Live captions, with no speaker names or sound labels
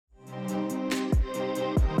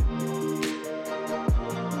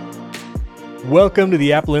Welcome to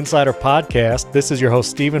the Apple Insider Podcast. This is your host,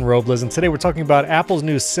 Stephen Robles, and today we're talking about Apple's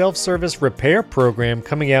new self-service repair program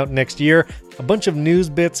coming out next year, a bunch of news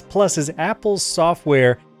bits, plus is Apple's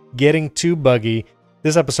software getting too buggy?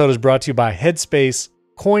 This episode is brought to you by Headspace,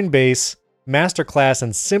 Coinbase, Masterclass,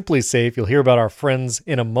 and SimpliSafe. You'll hear about our friends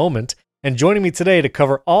in a moment. And joining me today to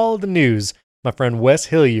cover all of the news, my friend Wes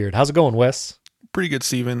Hilliard. How's it going, Wes? Pretty good,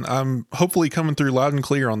 Steven. I'm hopefully coming through loud and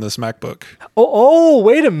clear on this MacBook. Oh,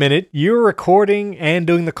 wait a minute. You're recording and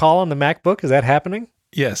doing the call on the MacBook. Is that happening?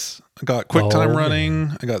 Yes. I got QuickTime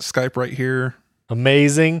running. I got Skype right here.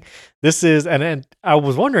 Amazing. This is, and I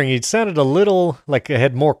was wondering, it sounded a little like it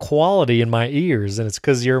had more quality in my ears, and it's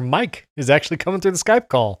because your mic is actually coming through the Skype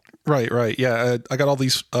call. Right. Yeah, I got all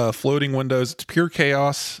these floating windows. It's pure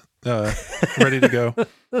chaos. Ready to go.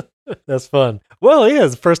 That's fun. Well, yeah,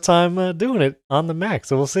 it's the first time doing it on the Mac,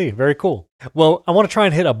 so we'll see. Very cool. Well, I want to try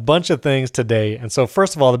and hit a bunch of things today. And so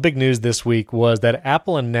first of all, the big news this week was that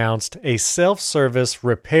Apple announced a self-service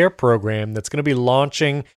repair program that's going to be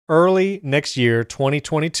launching early next year,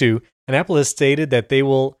 2022. And Apple has stated that they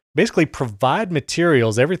will basically provide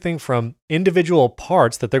materials, everything from individual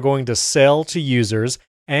parts that they're going to sell to users,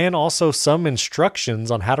 and also some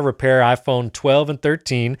instructions on how to repair iPhone 12 and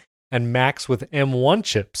 13 and Macs with M1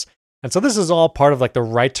 chips. And so this is all part of like the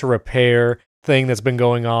right to repair thing that's been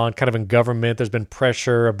going on kind of in government. There's been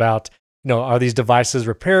pressure about, are these devices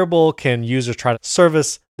repairable? Can users try to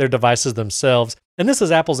service their devices themselves? And this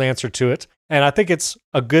is Apple's answer to it. And I think it's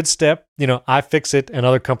a good step. iFixit and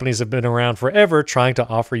other companies have been around forever trying to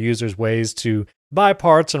offer users ways to buy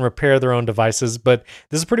parts and repair their own devices. But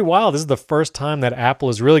this is pretty wild. This is the first time that Apple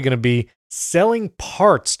is really going to be selling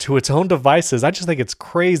parts to its own devices. I just think it's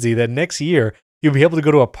crazy that next year you'll be able to go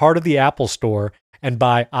to a part of the Apple store and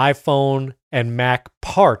buy iPhone and Mac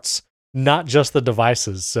parts, not just the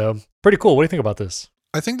devices. So pretty cool. What do you think about this?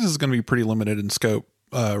 I think this is going to be pretty limited in scope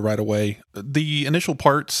right away. The initial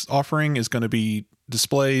parts offering is going to be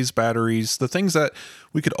displays, batteries, the things that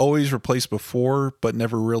we could always replace before, but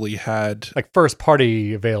never really had. Like first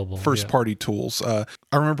party available. First party tools. I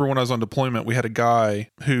remember when I was on deployment, we had a guy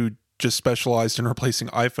who just specialized in replacing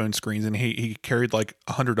iPhone screens, and he carried like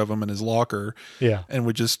 100 of them in his locker. Yeah. And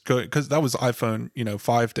would just go, because that was iPhone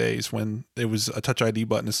 5 days when it was a Touch ID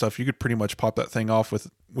button and stuff. You could pretty much pop that thing off with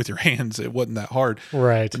your hands. It wasn't that hard.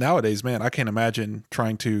 Right. But nowadays, man, I can't imagine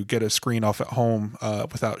trying to get a screen off at home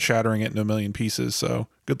without shattering it into a million pieces. So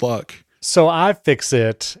good luck. So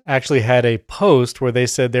iFixit actually had a post where they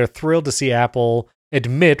said they're thrilled to see Apple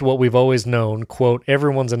admit what we've always known, quote,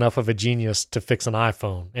 everyone's enough of a genius to fix an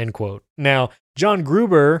iPhone, end quote. Now, John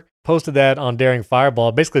Gruber posted that on Daring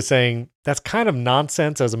Fireball, basically saying that's kind of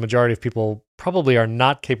nonsense, as a majority of people probably are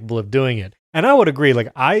not capable of doing it. And I would agree.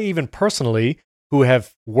 Like, I even personally, who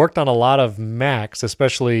have worked on a lot of Macs,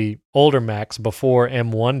 especially older Macs before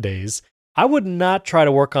M1 days, I would not try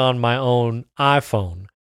to work on my own iPhone.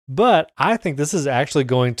 But I think this is actually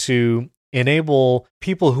going to enable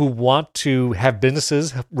people who want to have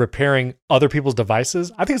businesses repairing other people's devices.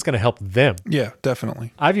 I think it's going to help them. Yeah,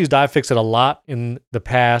 definitely. I've used iFixit a lot in the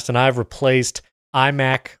past, and I've replaced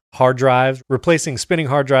iMac hard drives, replacing spinning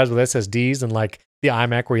hard drives with SSDs, and like the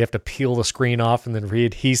iMac where you have to peel the screen off and then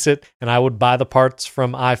readhese it. And I would buy the parts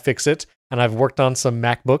from iFixit, and I've worked on some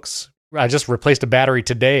MacBooks. I just replaced a battery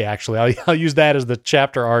today, actually. I'll use that as the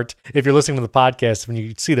chapter art. If you're listening to the podcast, when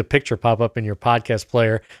you see the picture pop up in your podcast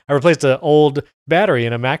player, I replaced an old battery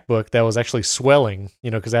in a MacBook that was actually swelling,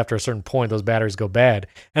 because after a certain point, those batteries go bad.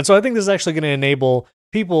 And so I think this is actually going to enable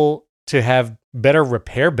people to have better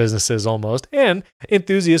repair businesses almost, and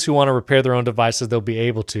enthusiasts who want to repair their own devices, they'll be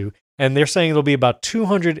able to. And they're saying there'll be about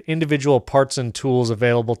 200 individual parts and tools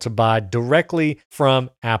available to buy directly from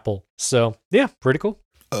Apple. So yeah, pretty cool.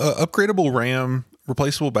 Upgradable RAM,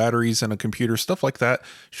 replaceable batteries, and a computer, stuff like that.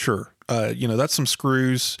 Sure. That's some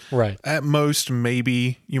screws. Right. At most,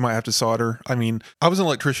 maybe you might have to solder. I mean, I was an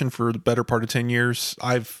electrician for the better part of 10 years.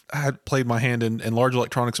 I've played my hand in large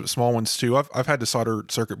electronics, but small ones too. I've had to solder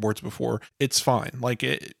circuit boards before. It's fine. Like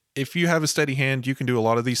if you have a steady hand, you can do a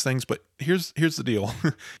lot of these things, but here's the deal.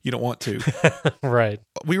 You don't want to. Right.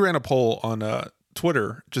 We ran a poll on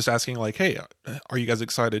Twitter just asking like, hey, are you guys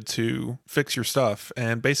excited to fix your stuff?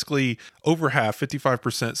 And basically over half,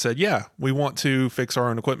 55% said, yeah, we want to fix our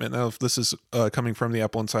own equipment. Now, if this is coming from the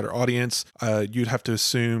Apple Insider audience, you'd have to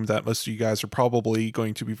assume that most of you guys are probably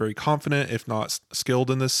going to be very confident, if not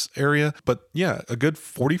skilled in this area. But yeah, a good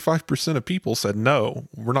 45% of people said, no,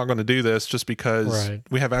 we're not going to do this just because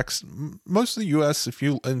we have access. Most of the US, if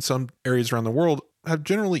you in some areas around the world, have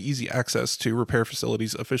generally easy access to repair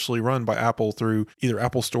facilities officially run by Apple through either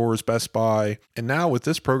Apple stores, Best Buy. And now with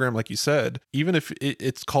this program, like you said, even if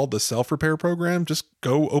it's called the self-repair program, just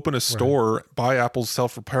go open a store, buy Apple's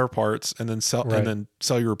self-repair parts, and then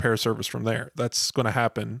sell your repair service from there. That's going to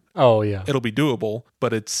happen. Oh yeah. It'll be doable,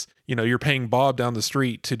 but it's, you're paying Bob down the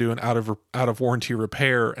street to do an out of warranty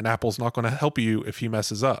repair, and Apple's not going to help you if he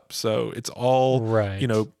messes up. So it's all,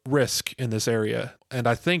 risk in this area. And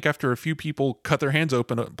I think after a few people cut their hands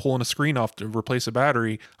open pulling a screen off to replace a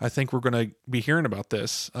battery, I think we're going to be hearing about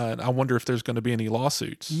this. And I wonder if there's going to be any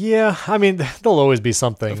lawsuits. Yeah, I mean, there'll always be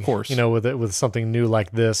something, of course, with something new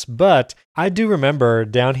like this. But I do remember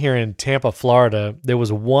down here in Tampa, Florida, there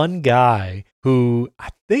was one guy who, I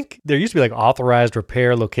think there used to be like authorized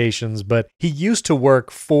repair locations, but he used to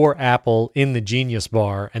work for Apple in the Genius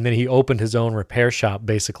Bar, and then he opened his own repair shop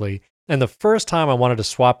basically. And the first time I wanted to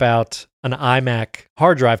swap out an iMac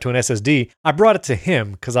hard drive to an SSD, I brought it to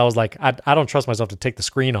him because I was like, I don't trust myself to take the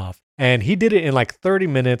screen off. And he did it in like 30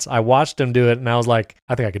 minutes. I watched him do it and I was like,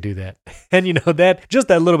 I think I could do that. And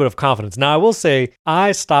that little bit of confidence. Now I will say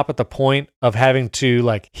I stop at the point of having to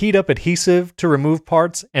like heat up adhesive to remove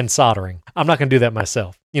parts and soldering. I'm not going to do that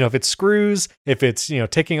myself. If it's screws, if it's,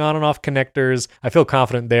 taking on and off connectors, I feel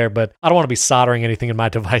confident there, but I don't want to be soldering anything in my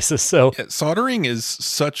devices. So soldering is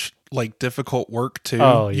such like difficult work too.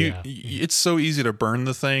 Oh, yeah. It's so easy to burn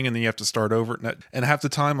the thing and then you have to start over. And half the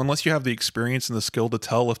time, unless you have the experience and the skill to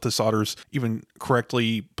tell if the solder's even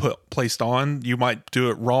correctly placed on, you might do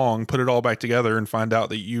it wrong, put it all back together and find out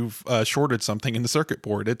that you've shorted something in the circuit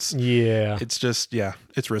board. It's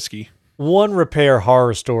risky. One repair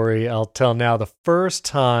horror story I'll tell now. The first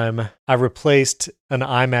time I replaced an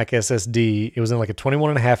iMac SSD, it was in like a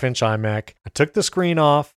 21.5-inch iMac. I took the screen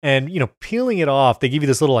off and, peeling it off, they give you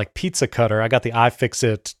this little like pizza cutter. I got the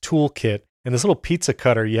iFixit toolkit. And this little pizza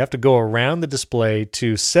cutter, you have to go around the display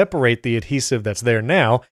to separate the adhesive that's there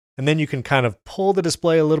now. And then you can kind of pull the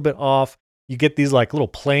display a little bit off. You get these like little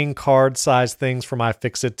playing card size things from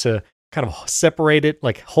iFixit to kind of separate it,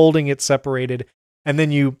 like holding it separated. And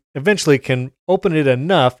then you eventually can open it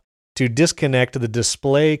enough to disconnect the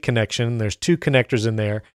display connection. There's 2 connectors in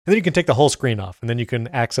there. And then you can take the whole screen off. And then you can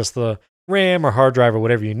access the RAM or hard drive or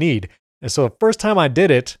whatever you need. And so the first time I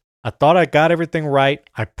did it, I thought I got everything right.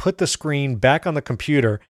 I put the screen back on the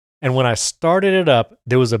computer. And when I started it up,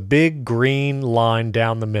 there was a big green line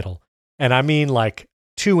down the middle. And I mean like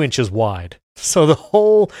 2 inches wide. So the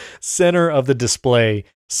whole center of the display,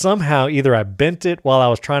 somehow either I bent it while I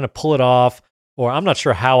was trying to pull it off, or I'm not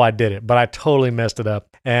sure how I did it, but I totally messed it up.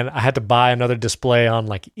 And I had to buy another display on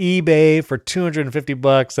like eBay for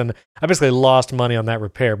 $250. And I basically lost money on that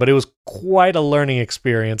repair, but it was quite a learning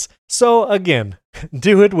experience. So again,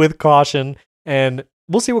 do it with caution. And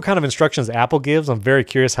we'll see what kind of instructions Apple gives. I'm very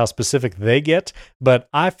curious how specific they get. But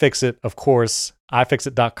iFixit, of course,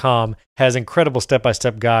 iFixit.com has incredible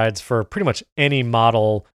step-by-step guides for pretty much any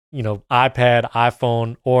model, iPad,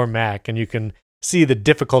 iPhone, or Mac. And you can see the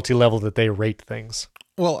difficulty level that they rate things.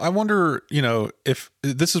 Well, I wonder, if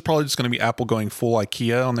this is probably just going to be Apple going full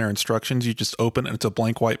IKEA on their instructions. You just open and it's a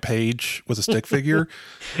blank white page with a stick figure.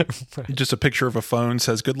 Right. Just a picture of a phone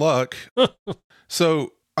says good luck.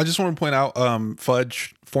 So I just want to point out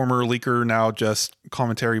Fudge, former leaker, now just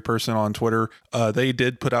commentary person on Twitter. They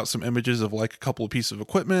did put out some images of like a couple of pieces of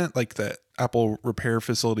equipment like that Apple repair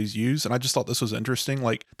facilities use. And I just thought this was interesting.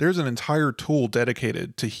 Like there's an entire tool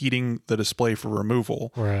dedicated to heating the display for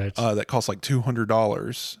removal. Right. That costs like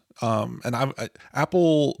 $200. And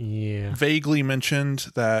Apple vaguely mentioned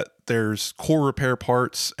that there's core repair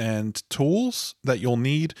parts and tools that you'll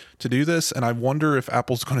need to do this. And I wonder if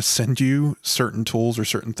Apple's going to send you certain tools or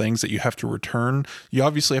certain things that you have to return. You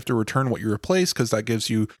obviously have to return what you replace because that gives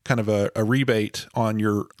you kind of a rebate on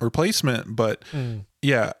your replacement. But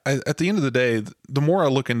yeah, at the end of the day, the more I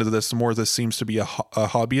look into this, the more this seems to be a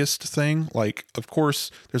hobbyist thing. Like, of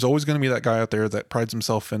course, there's always going to be that guy out there that prides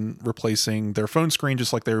himself in replacing their phone screen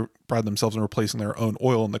just like they pride themselves in replacing their own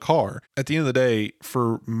oil in the car. At the end of the day,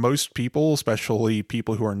 for most people, especially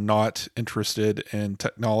people who are not interested in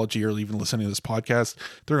technology or even listening to this podcast,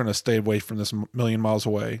 they're going to stay away from this a million miles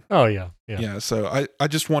away. Oh, yeah. Yeah, so I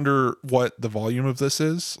just wonder what the volume of this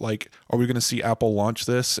is. Like, are we going to see Apple launch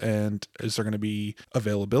this, and is there going to be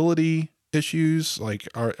availability issues? Like,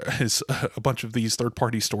 is a bunch of these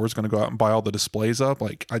third-party stores going to go out and buy all the displays up?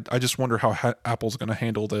 Like, I just wonder how Apple's going to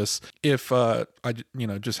handle this. If I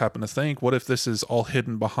just happen to think, what if this is all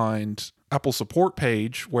hidden behind Apple support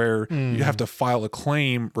page where you have to file a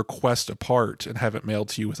claim, request a part, and have it mailed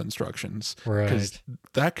to you with instructions. Right. Because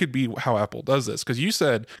that could be how Apple does this. Because you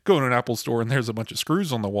said go to an Apple store and there's a bunch of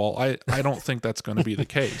screws on the wall. I don't think that's going to be the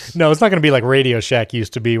case. No, it's not going to be like Radio Shack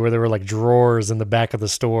used to be, where there were like drawers in the back of the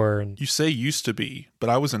store. And You say used to be, but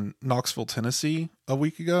I was in Knoxville, Tennessee a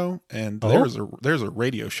week ago, and there's a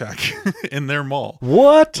Radio Shack in their mall.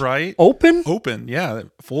 What? Right? Open? Yeah,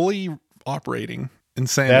 fully operating.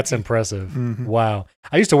 Insane. That's impressive. Wow.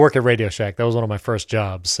 I used to work at Radio Shack. That was one of my first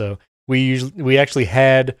jobs. So we actually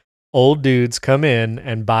had old dudes come in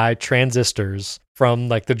and buy transistors from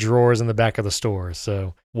like the drawers in the back of the store.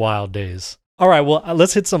 So wild days. All right, well,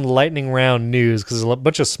 let's hit some lightning round news because there's a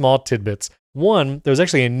bunch of small tidbits. One, there's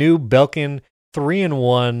actually a new Belkin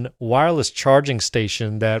 3-in-1 wireless charging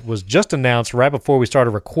station that was just announced right before we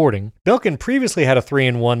started recording. Belkin previously had a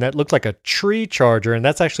 3-in-1 that looked like a Tree charger, and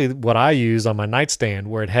that's actually what I use on my nightstand,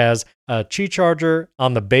 where it has a Qi charger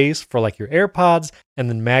on the base for like your AirPods, and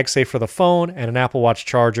then MagSafe for the phone, and an Apple Watch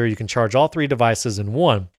charger. You can charge all three devices in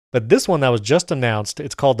one. But this one that was just announced,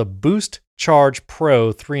 it's called the Boost Charge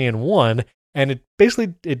Pro 3-in-1, and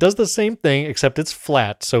it does the same thing, except it's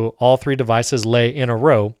flat, so all three devices lay in a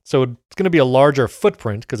row. So it's going to be a larger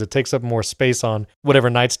footprint because it takes up more space on whatever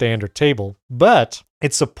nightstand or table. But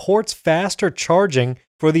it supports faster charging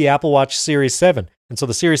for the Apple Watch Series 7. And so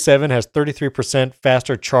the Series 7 has 33%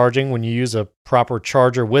 faster charging when you use a proper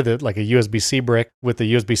charger with it, like a USB-C brick with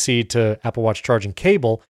the USB-C to Apple Watch charging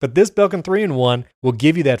cable. But this Belkin 3-in-1 will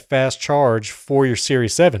give you that fast charge for your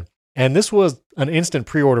Series 7. And this was an instant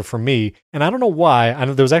pre-order for me, and I don't know why. I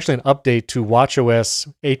know there was actually an update to watchOS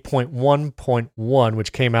 8.1.1,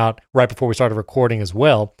 which came out right before we started recording as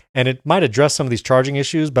well, and it might address some of these charging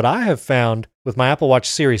issues, but I have found with my Apple Watch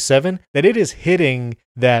Series 7 that it is hitting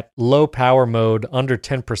that low power mode under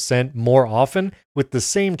 10% more often with the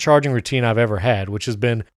same charging routine I've ever had, which has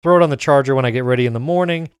been throw it on the charger when I get ready in the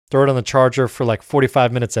morning, throw it on the charger for like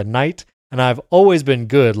 45 minutes at night, and I've always been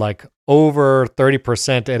good, like over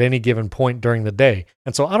 30% at any given point during the day.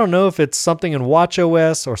 And so I don't know if it's something in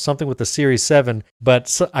watchOS or something with the Series 7,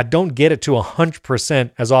 but I don't get it to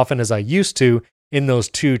 100% as often as I used to in those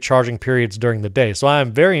two charging periods during the day. So I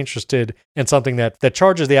am very interested in something that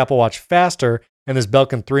charges the Apple Watch faster, and this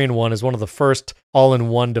Belkin 3-in-1 is one of the first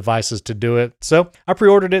all-in-one devices to do it. So I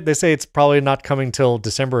pre-ordered it. They say it's probably not coming till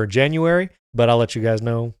December or January, but I'll let you guys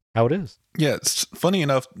know how it is. Yeah, it's funny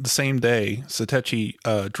enough, the same day, Satechi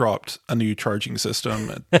dropped a new charging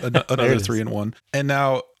system, another 3-in-1. And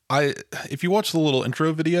now, if you watch the little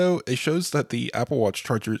intro video, it shows that the Apple Watch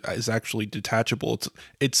charger is actually detachable.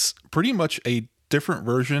 It's pretty much a different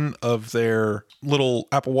version of their little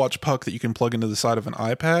Apple Watch puck that you can plug into the side of an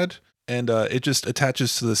iPad. And it just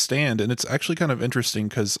attaches to the stand. And it's actually kind of interesting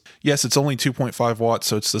because, yes, it's only 2.5 watts,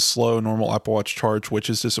 so it's the slow, normal Apple Watch charge, which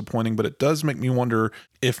is disappointing. But it does make me wonder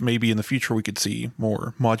if maybe in the future we could see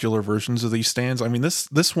more modular versions of these stands. I mean,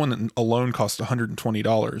 this one alone cost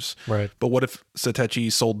 $120. Right. But what if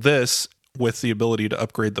Satechi sold this with the ability to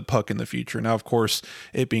upgrade the puck in the future? Now, of course,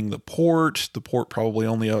 it being the port probably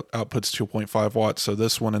only outputs 2.5 watts. So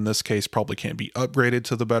this one in this case probably can't be upgraded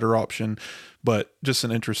to the better option, but just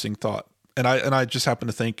an interesting thought. And I just happen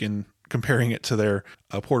to think in comparing it to their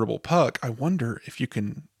portable puck, I wonder if you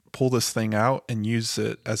can pull this thing out and use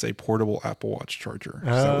it as a portable Apple Watch charger.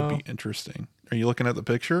 That would be interesting. Are you looking at the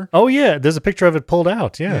picture? Oh yeah. There's a picture of it pulled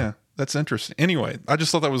out. Yeah. That's interesting. Anyway, I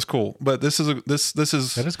just thought that was cool. But this is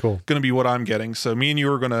that is cool. Going to be what I'm getting. So me and you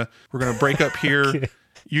are we're gonna break up here. Okay.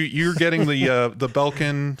 You're getting the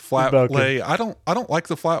Belkin flat lay. I don't like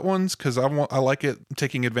the flat ones because I like it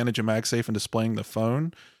taking advantage of MagSafe and displaying the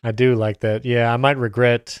phone. I do like that. Yeah, I might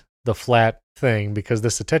regret the flat thing because the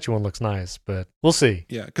Satechi one looks nice, but we'll see.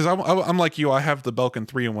 Yeah, because I'm like you. I have the Belkin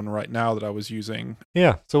 3-in-1 right now that I was using.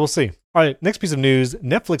 Yeah, so we'll see. All right, next piece of news.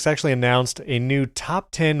 Netflix actually announced a new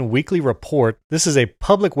top 10 weekly report. This is a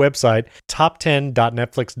public website,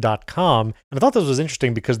 top10.netflix.com. And I thought this was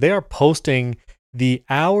interesting because they are posting the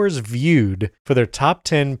hours viewed for their top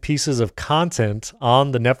 10 pieces of content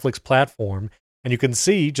on the Netflix platform. And you can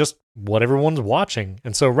see just what everyone's watching.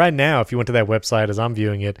 And so right now, if you went to that website as I'm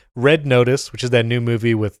viewing it, Red Notice, which is that new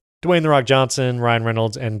movie with Dwayne "The Rock" Johnson, Ryan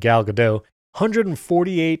Reynolds, and Gal Gadot,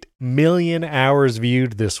 148 million hours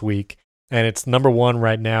viewed this week. And it's number one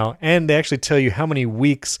right now. And they actually tell you how many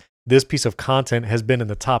weeks this piece of content has been in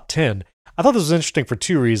the top 10. I thought this was interesting for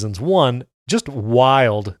two reasons. One, just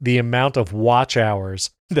wild the amount of watch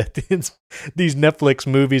hours that these Netflix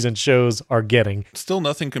movies and shows are getting. Still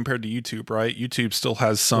nothing compared to YouTube, right? YouTube still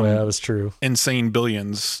has some that's true. insane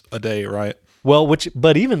billions a day, right? Well,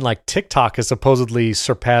 but even like TikTok has supposedly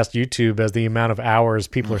surpassed YouTube as the amount of hours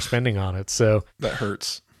people are spending on it. So that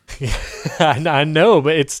hurts. I know,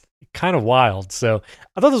 but it's kind of wild. So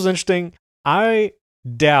I thought this was interesting. I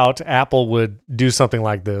doubt Apple would do something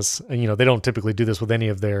like this. And, they don't typically do this with any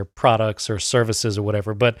of their products or services or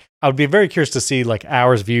whatever, but I would be very curious to see like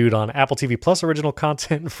hours viewed on Apple TV Plus original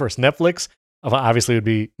content versus Netflix. Obviously, it would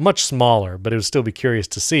be much smaller, but it would still be curious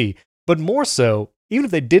to see. But more so, even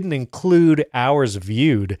if they didn't include hours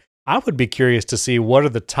viewed, I would be curious to see what are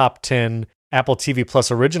the top 10 Apple TV Plus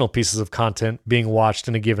original pieces of content being watched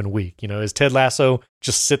in a given week. Is Ted Lasso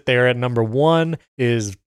just sit there at number 1?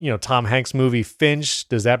 Is Tom Hanks' movie Finch,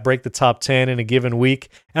 does that break the top 10 in a given week?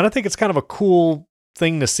 And I think it's kind of a cool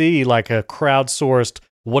thing to see, like a crowdsourced,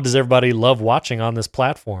 what does everybody love watching on this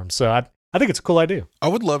platform? So I think it's a cool idea. I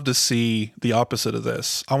would love to see the opposite of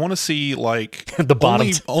this. I want to see like the bottom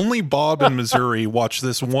only Bob in Missouri watch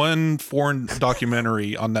this one foreign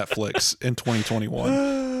documentary on Netflix in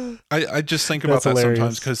 2021. I just think about that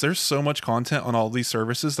sometimes because there's so much content on all these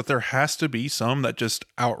services that there has to be some that just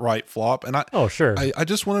outright flop. And I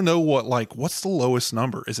just want to know what's the lowest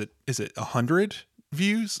number? Is it 100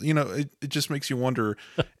 views? It just makes you wonder,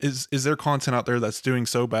 is there content out there that's doing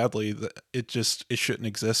so badly that it shouldn't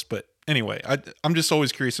exist? But anyway, I'm just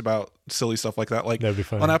always curious about silly stuff like that. Like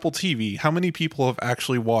on Apple TV, how many people have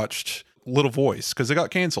actually watched Little Voice? Because it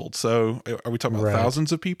got canceled. So are we talking about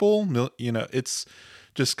thousands of people? It's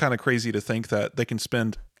just kind of crazy to think that they can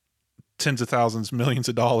spend tens of thousands, millions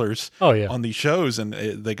of dollars on these shows and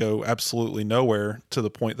they go absolutely nowhere, to the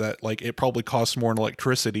point that like it probably costs more in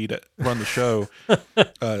electricity to run the show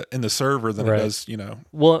in the server than it does,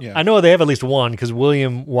 Well, I know they have at least one because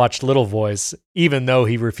William watched Little Voice, even though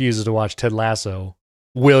he refuses to watch Ted Lasso.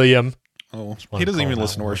 William. Oh, he doesn't even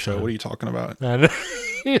listen to our show. What are you talking about? I know.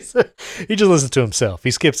 He just listens to himself.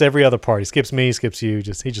 He skips every other part. He skips me, he skips you.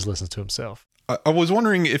 He just listens to himself. I was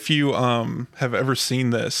wondering if you have ever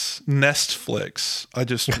seen this Nestflix.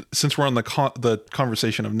 Since we're on the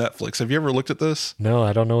conversation of Netflix, have you ever looked at this? No,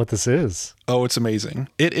 I don't know what this is. Oh, it's amazing.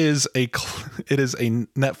 It is a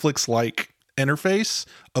Netflix like interface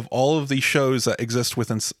of all of these shows that exist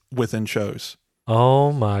within shows.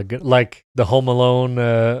 Oh my god! Like the Home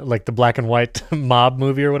Alone, like the black and white mob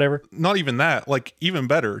movie or whatever. Not even that. Like even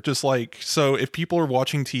better. Just like, so if people are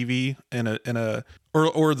watching TV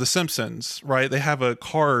or The Simpsons, right? They have a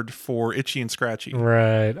card for Itchy and Scratchy.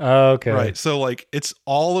 Right. Oh, okay. Right. So like it's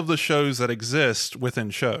all of the shows that exist within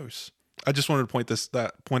shows. I just wanted to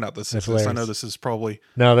point out this. I know this is probably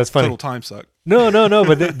that's funny. Total time suck. No,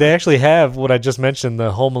 but they actually have what I just mentioned,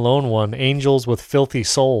 the Home Alone one, Angels with Filthy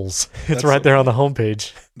Souls. It's right there on the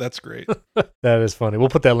homepage. That's great. That is funny. We'll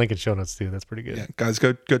put that link in show notes too. That's pretty good. Yeah, guys,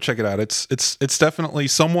 go check it out. It's definitely,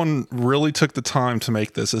 someone really took the time to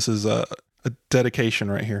make this. This is a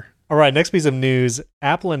dedication right here. All right, next piece of news.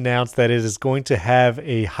 Apple announced that it is going to have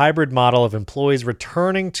a hybrid model of employees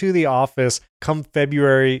returning to the office come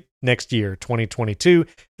February next year, 2022.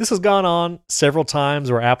 This has gone on several times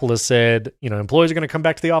where Apple has said, employees are going to come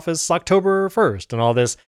back to the office October 1st and all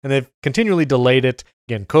this, and they've continually delayed it.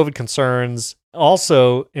 Again, COVID concerns.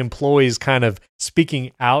 Also, employees kind of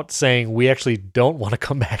speaking out saying, we actually don't want to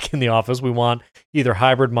come back in the office. We want either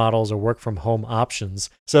hybrid models or work from home options.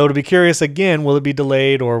 So to be curious, again, will it be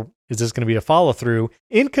delayed or is this going to be a follow through?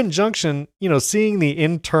 In conjunction, seeing the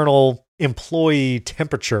internal employee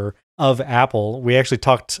temperature of Apple. We actually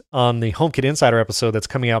talked on the HomeKit Insider episode that's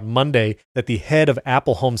coming out Monday that the head of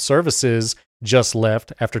Apple Home Services just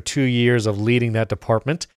left after 2 years of leading that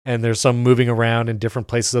department. And there's some moving around in different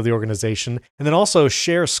places of the organization. And then also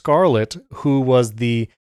Cher Scarlett, who was the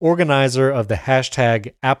organizer of the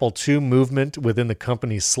hashtag Apple II movement within the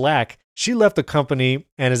company's Slack. She left the company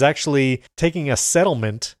and is actually taking a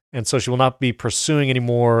settlement. And so she will not be pursuing any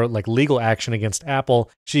more like legal action against Apple.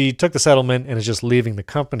 She took the settlement and is just leaving the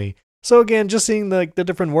company. So again, just seeing the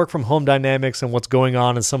different work from home dynamics and what's going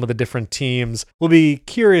on in some of the different teams. We'll be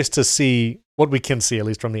curious to see what we can see, at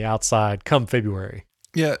least from the outside, come February.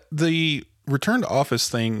 Yeah, the return to office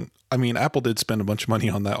thing, I mean, Apple did spend a bunch of money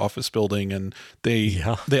on that office building, and they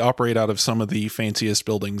operate out of some of the fanciest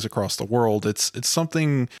buildings across the world. It's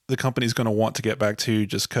something the company's going to want to get back to,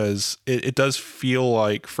 just because it does feel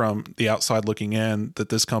like from the outside looking in that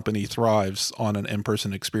this company thrives on an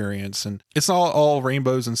in-person experience. And it's not all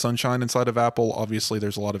rainbows and sunshine inside of Apple. Obviously,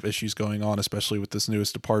 there's a lot of issues going on, especially with this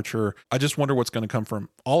newest departure. I just wonder what's going to come from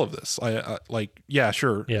all of this.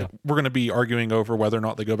 Sure. Yeah. We're going to be arguing over whether or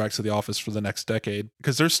not they go back to the office for the next decade,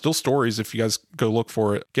 because there's still stories, if you guys go look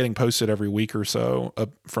for it, getting posted every week or so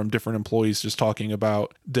from different employees just talking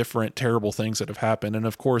about different terrible things that have happened. And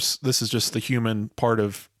of course, this is just the human part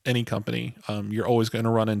of any company. You're always going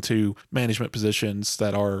to run into management positions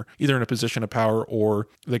that are either in a position of power or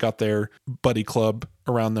they got their buddy club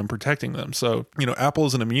around them protecting them. So, Apple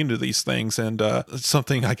isn't immune to these things. And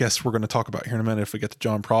something I guess we're going to talk about here in a minute if we get to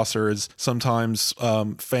John Prosser is sometimes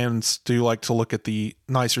fans do like to look at the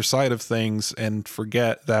nicer side of things and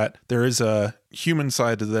forget that there is a human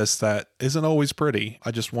side to this that isn't always pretty.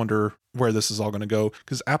 I just wonder where this is all going to go,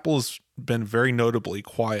 because Apple's been very notably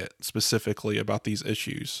quiet specifically about these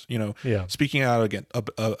issues. Speaking out again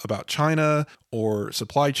about China or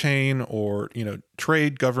supply chain or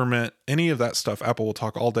trade, government, any of that stuff Apple will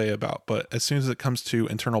talk all day about, but as soon as it comes to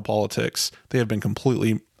internal politics, they have been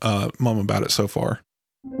completely mum about it so far.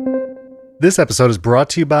 This episode is brought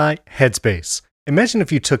to you by Headspace. Imagine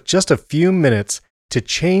if you took just a few minutes to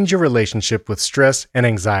change your relationship with stress and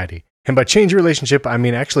anxiety. And by change your relationship, I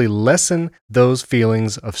mean actually lessen those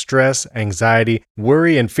feelings of stress, anxiety,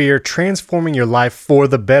 worry, and fear, transforming your life for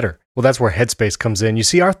the better. Well, that's where Headspace comes in. You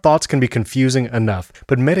see, our thoughts can be confusing enough,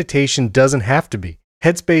 but meditation doesn't have to be.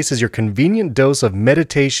 Headspace is your convenient dose of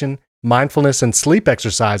meditation, mindfulness, and sleep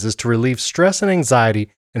exercises to relieve stress and anxiety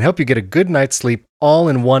and help you get a good night's sleep all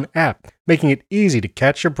in one app, making it easy to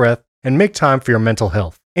catch your breath and make time for your mental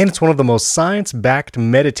health. And it's one of the most science-backed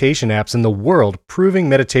meditation apps in the world, proving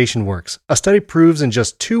meditation works. A study proves in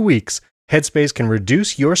just 2 weeks, Headspace can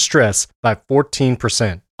reduce your stress by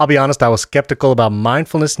 14%. I'll be honest, I was skeptical about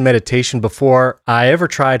mindfulness meditation before I ever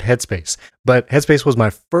tried Headspace. But Headspace was my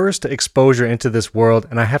first exposure into this world,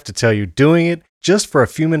 and I have to tell you, doing it just for a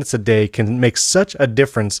few minutes a day can make such a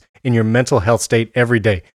difference in your mental health state every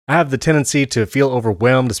day. I have the tendency to feel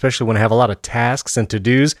overwhelmed, especially when I have a lot of tasks and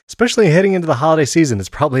to-dos, especially heading into the holiday season. It's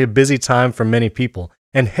probably a busy time for many people.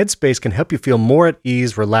 And Headspace can help you feel more at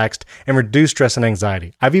ease, relaxed, and reduce stress and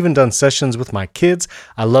anxiety. I've even done sessions with my kids.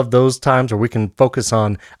 I love those times where we can focus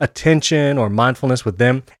on attention or mindfulness with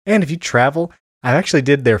them. And if you travel, I actually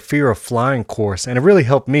did their Fear of Flying course, and it really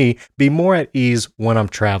helped me be more at ease when I'm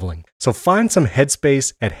traveling. So find some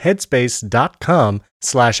Headspace at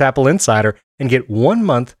headspace.com/Apple Insider and get 1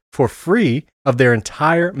 month for free of their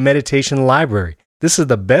entire meditation library. This is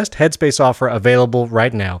the best Headspace offer available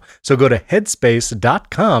right now. So go to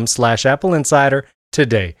headspace.com/Apple Insider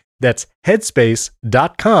today. That's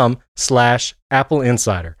headspace.com/Apple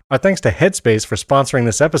Insider. Our thanks to Headspace for sponsoring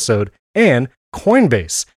this episode and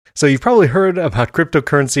Coinbase. So you've probably heard about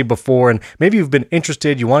cryptocurrency before, and maybe you've been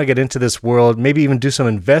interested, you want to get into this world, maybe even do some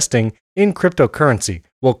investing in cryptocurrency.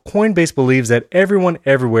 Well, Coinbase believes that everyone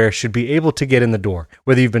everywhere should be able to get in the door.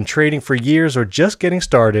 Whether you've been trading for years or just getting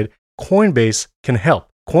started, Coinbase can help.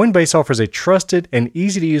 Coinbase offers a trusted and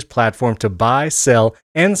easy-to-use platform to buy, sell,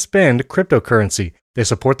 and spend cryptocurrency. They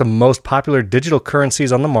support the most popular digital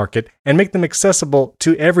currencies on the market and make them accessible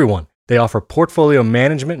to everyone. They offer portfolio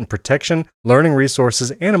management and protection, learning resources,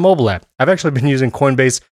 and a mobile app. I've actually been using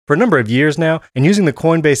Coinbase for a number of years now, and using the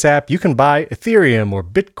Coinbase app, you can buy Ethereum or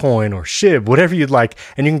Bitcoin or SHIB, whatever you'd like,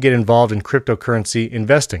 and you can get involved in cryptocurrency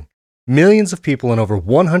investing. Millions of people in over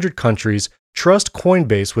 100 countries trust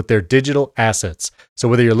Coinbase with their digital assets. So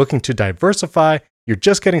whether you're looking to diversify, you're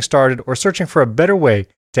just getting started, or searching for a better way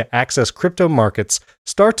to access crypto markets,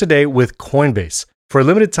 start today with Coinbase. For a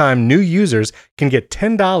limited time, new users can get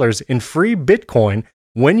 $10 in free Bitcoin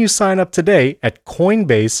when you sign up today at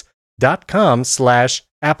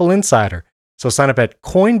coinbase.com/Apple Insider. So sign up at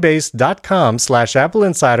coinbase.com/Apple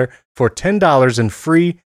Insider for $10 in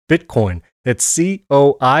free Bitcoin. That's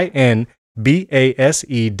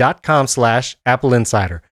coinbase.com/Apple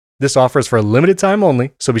Insider. This offer is for a limited time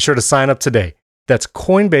only, so be sure to sign up today. That's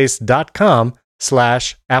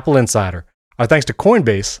coinbase.com/Apple Insider. Our thanks to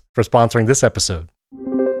Coinbase for sponsoring this episode.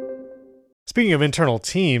 Speaking of internal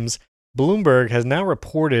teams, Bloomberg has now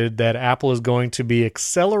reported that Apple is going to be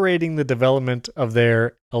accelerating the development of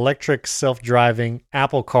their electric self-driving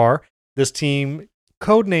Apple car. This team,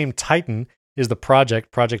 codenamed Titan, is the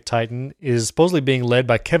project. Project Titan is supposedly being led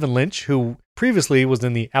by Kevin Lynch, who previously was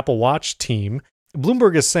in the Apple Watch team.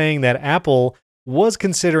 Bloomberg is saying that Apple was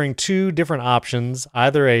considering two different options,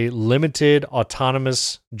 either a limited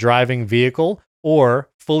autonomous driving vehicle or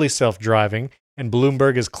fully self-driving. And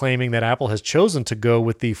Bloomberg is claiming that Apple has chosen to go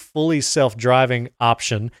with the fully self-driving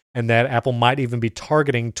option, and that Apple might even be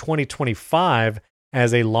targeting 2025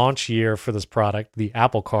 as a launch year for this product, the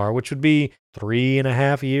Apple Car, which would be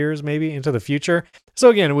 3.5 years maybe into the future. So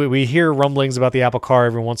again, we hear rumblings about the Apple Car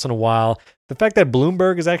every once in a while. The fact that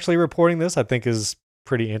Bloomberg is actually reporting this, I think, is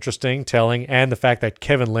pretty interesting, telling, and the fact that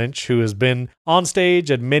Kevin Lynch, who has been on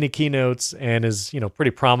stage at many keynotes and is,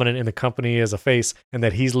 pretty prominent in the company as a face, and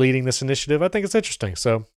that he's leading this initiative, I think it's interesting.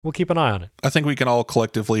 So we'll keep an eye on it. I think we can all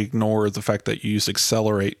collectively ignore the fact that you used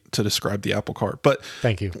accelerate to describe the Apple Car. But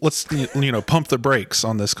thank you. Let's pump the brakes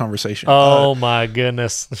on this conversation. Oh my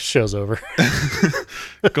goodness, the show's over.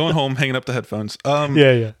 Going home, hanging up the headphones.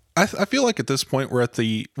 Yeah. I feel like at this point we're at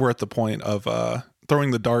the point of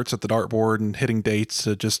throwing the darts at the dartboard and hitting dates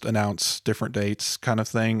to just announce different dates kind of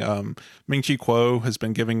thing. Ming-Chi Kuo has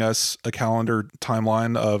been giving us a calendar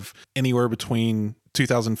timeline of anywhere between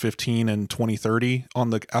 2015 and 2030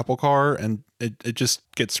 on the Apple Car, and it just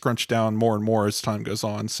gets scrunched down more and more as time goes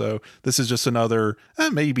on. So this is just another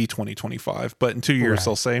maybe 2025, but in 2 years Right.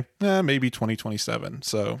 they'll say maybe 2027.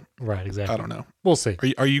 So Right, exactly. I don't know. We'll see.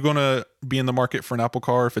 Are you going to be in the market for an Apple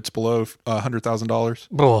Car if it's below $100,000?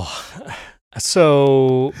 Oh.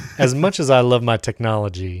 So, as much as I love my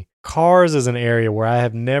technology, cars is an area where I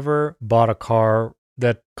have never bought a car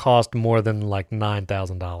that cost more than like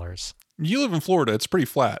 $9,000. You live in Florida. It's pretty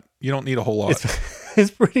flat. You don't need a whole lot.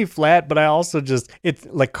 It's pretty flat, but I also it's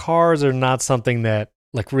like cars are not something that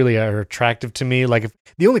like really are attractive to me. Like if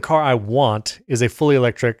the only car I want is a fully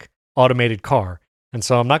electric automated car. And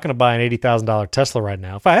so I'm not going to buy an $80,000 Tesla right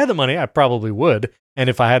now. If I had the money, I probably would. And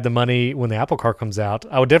if I had the money when the Apple Car comes out,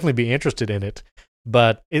 I would definitely be interested in it.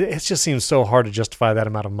 But it just seems so hard to justify that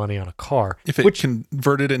amount of money on a car. If it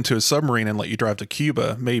converted into a submarine and let you drive to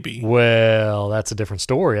Cuba, maybe. Well, that's a different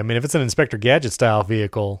story. I mean, if it's an Inspector Gadget style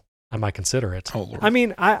vehicle, I might consider it. Oh, Lord. I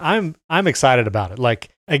mean, I'm excited about it.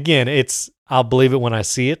 Like, again, I'll believe it when I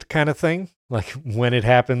see it kind of thing. Like when it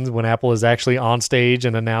happens, when Apple is actually on stage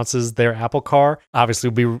and announces their Apple Car, obviously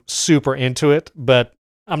we'll be super into it, but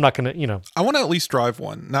I'm not going to, I want to at least drive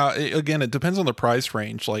one. Now, again, it depends on the price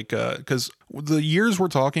range. Like, because the years we're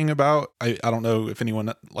talking about, I don't know if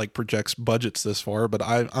anyone like projects budgets this far, but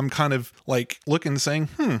I'm kind of like looking saying,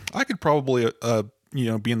 I could probably,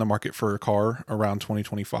 be in the market for a car around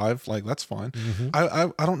 2025. Like, that's fine. Mm-hmm.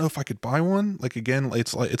 I don't know if I could buy one. Like, again,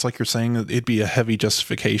 it's like you're saying it'd be a heavy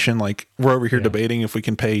justification. Like, we're over here debating if we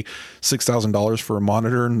can pay $6,000 for a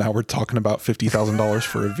monitor. Now we're talking about $50,000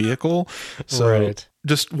 for a vehicle. So right.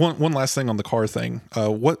 Just one last thing on the car thing.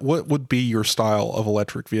 What would be your style of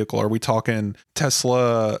electric vehicle? Are we talking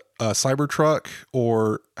Tesla Cybertruck,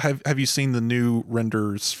 or have you seen the new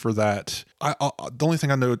renders for that? The only thing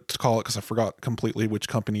I know to call it, because I forgot completely which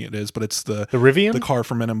company it is, but it's the Rivian, the car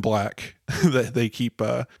from Men in Black that they keep.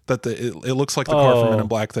 It looks like the car from Men in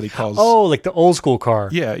Black that he calls. Oh, like the old school car.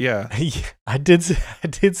 Yeah. I did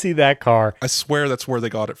see that car. I swear that's where they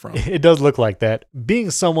got it from. It does look like that. Being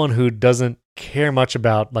someone who doesn't care much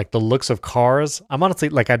about like the looks of cars, I'm honestly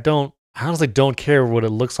like I honestly don't care what it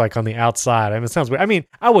looks like on the outside. I mean, it sounds weird. I mean,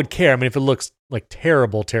 I would care. I mean, if it looks like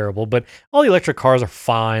terrible, but all the electric cars are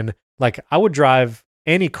fine. Like I would drive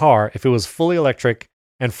any car if it was fully electric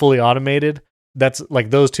and fully automated. That's like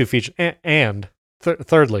those two features. And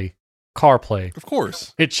thirdly, CarPlay. Of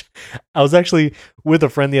course. Which I was actually with a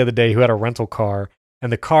friend the other day who had a rental car,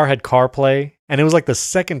 and the car had CarPlay, and it was like the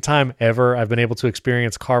second time ever I've been able to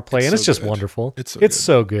experience CarPlay, and it's just wonderful. It's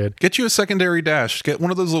so good. Get you a secondary dash. Get one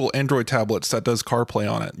of those little Android tablets that does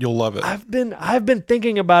CarPlay on it. You'll love it. I've been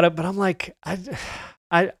thinking about it, but I'm like, I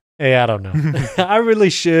don't know. I really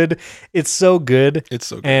should. It's so good. It's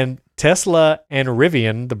so good. And Tesla and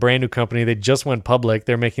Rivian, the brand new company, they just went public.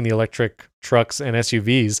 They're making the electric trucks and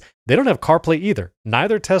SUVs. They don't have CarPlay either.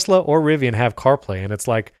 Neither Tesla or Rivian have CarPlay, and it's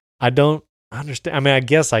like I don't understand. I mean, I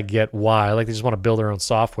guess I get why. Like they just want to build their own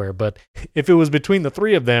software. But if it was between the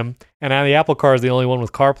three of them, and the Apple Car is the only one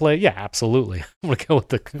with CarPlay, yeah, absolutely. I'm gonna go with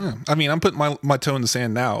the. I mean, I'm putting my toe in the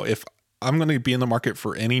sand now. If I'm going to be in the market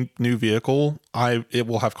for any new vehicle, it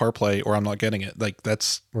will have CarPlay, or I'm not getting it. Like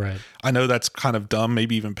that's right. I know that's kind of dumb,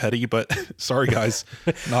 maybe even petty, but sorry guys,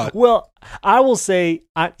 not. Well, I will say,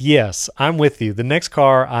 yes, I'm with you. The next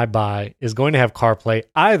car I buy is going to have CarPlay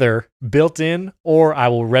either built in, or I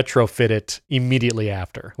will retrofit it immediately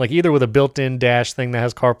after. Like either with a built-in dash thing that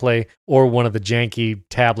has CarPlay, or one of the janky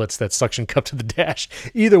tablets that suction cup to the dash.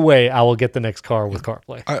 Either way, I will get the next car with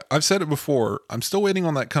CarPlay. I've said it before. I'm still waiting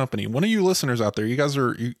on that company. One of you listeners out there, you guys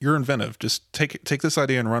you're inventive. Just take this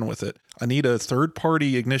idea and run with it. I need a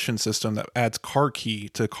third-party ignition system that adds car key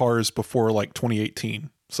to cars before like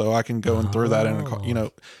 2018. So I can go and throw that in a car,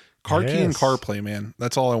 car key and CarPlay, man.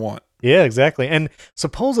 That's all I want. Yeah, exactly. And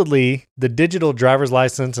supposedly the digital driver's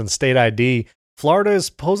license and state ID, Florida is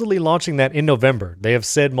supposedly launching that in November. They have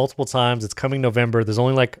said multiple times it's coming November. There's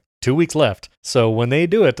only like 2 weeks left. So when they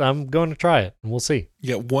do it, I'm going to try it and we'll see.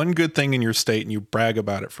 You get one good thing in your state and you brag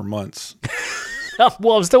about it for months.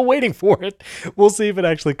 Well, I'm still waiting for it. We'll see if it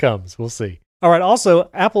actually comes. We'll see. All right. Also,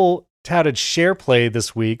 Apple touted SharePlay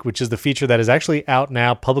this week, which is the feature that is actually out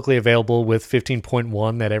now, publicly available with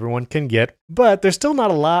 15.1 that everyone can get. But there's still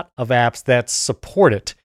not a lot of apps that support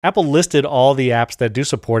it. Apple listed all the apps that do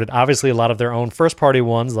support it. Obviously, a lot of their own first-party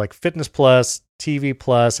ones like Fitness Plus, TV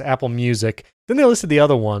Plus, Apple Music. Then they listed the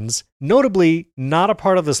other ones. Notably, not a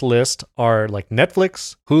part of this list are like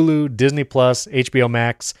Netflix, Hulu, Disney Plus, HBO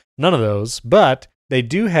Max, none of those. But they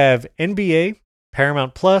do have NBA,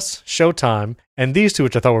 Paramount Plus, Showtime, and these two,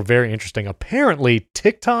 which I thought were very interesting. Apparently,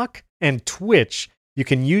 TikTok and Twitch, you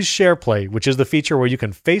can use SharePlay, which is the feature where you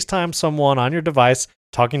can FaceTime someone on your device,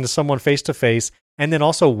 talking to someone face-to-face, and then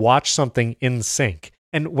also watch something in sync.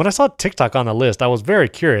 And when I saw TikTok on the list, I was very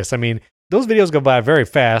curious. I mean, those videos go by very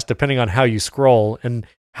fast depending on how you scroll, and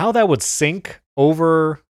how that would sync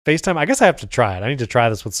over FaceTime. I guess I have to try it. I need to try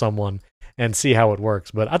this with someone and see how it works.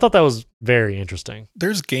 But I thought that was very interesting.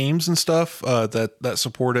 There's games and stuff that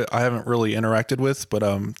support it. I haven't really interacted with, but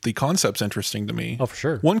the concept's interesting to me. Oh, for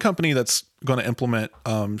sure. One company that's going to implement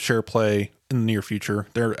SharePlay in the near future,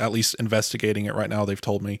 they're at least investigating it right now, they've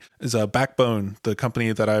told me, is Backbone, the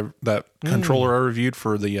company that controller I reviewed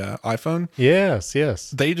for the iPhone.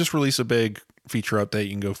 Yes. They just released a big feature update.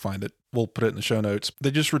 You can go find it. We'll put it in the show notes.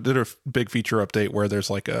 They just did a big feature update where there's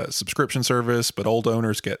like a subscription service, but old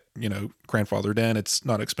owners get, grandfathered in. It's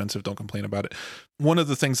not expensive. Don't complain about it. One of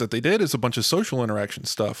the things that they did is a bunch of social interaction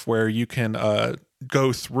stuff where you can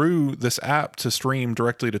go through this app to stream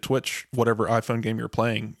directly to Twitch, whatever iPhone game you're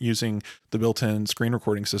playing, using the built-in screen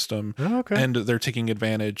recording system. Oh, okay. And they're taking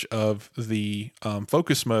advantage of the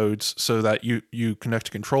focus modes so that you connect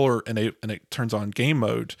a controller and it turns on game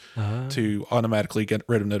mode to automatically get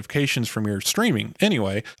rid of notifications from your streaming.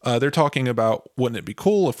 Anyway, they're talking about, wouldn't it be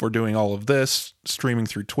cool if we're doing all of this streaming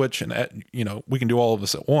through Twitch and we can do all of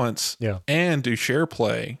this at once and do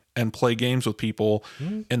SharePlay and play games with people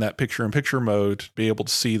in that picture-in-picture mode, be able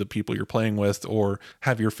to see the people you're playing with or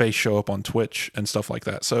have your face show up on Twitch and stuff like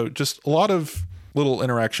that. So just a lot of little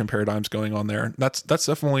interaction paradigms going on there. That's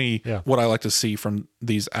definitely what I like to see from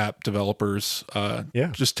these app developers.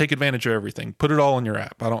 Just take advantage of everything. Put it all in your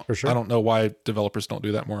app. I don't know why developers don't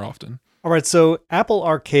do that more often. All right, so Apple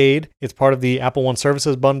Arcade, it's part of the Apple One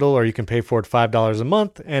Services bundle, or you can pay for it $5 a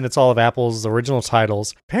month, and it's all of Apple's original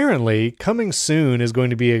titles. Apparently, coming soon is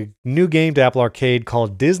going to be a new game to Apple Arcade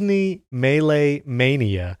called Disney Melee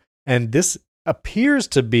Mania, and this appears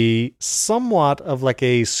to be somewhat of like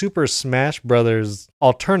a Super Smash Brothers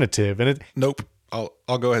alternative. And Nope.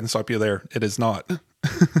 I'll go ahead and stop you there. It is not.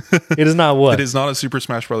 It is not what? It is not a Super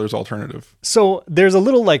Smash Brothers alternative. So there's a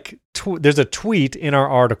little there's a tweet in our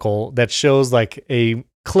article that shows like a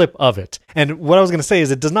clip of it. And what I was going to say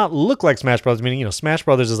is it does not look like Smash Brothers, meaning, Smash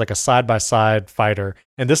Brothers is like a side-by-side fighter.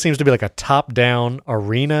 And this seems to be like a top-down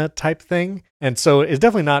arena type thing. And so it's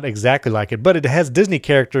definitely not exactly like it, but it has Disney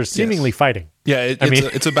characters seemingly fighting. Yeah,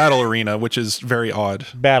 it's a battle arena, which is very odd.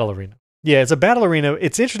 Battle arena. Yeah, it's a battle arena.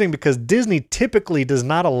 It's interesting because Disney typically does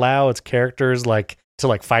not allow its characters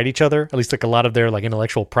to fight each other, at least like a lot of their like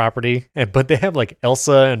intellectual property. But they have like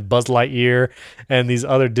Elsa and Buzz Lightyear and these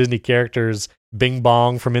other Disney characters, Bing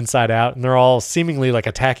Bong from Inside Out, and they're all seemingly like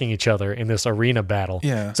attacking each other in this arena battle.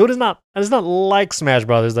 Yeah. So it's not like Smash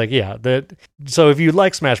Brothers. So if you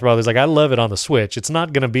like Smash Brothers, I love it on the Switch. It's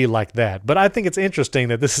not going to be like that. But I think it's interesting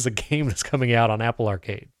that this is a game that's coming out on Apple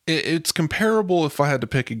Arcade. It's comparable if I had to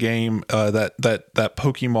pick a game that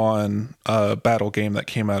Pokemon battle game that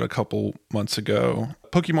came out a couple months ago.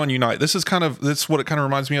 Pokemon Unite. This is what it kind of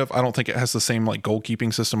reminds me of. I don't think it has the same like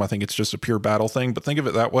goalkeeping system. I think it's just a pure battle thing. But think of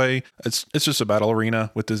it that way. It's just a battle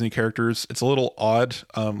arena with Disney characters. It's a little odd,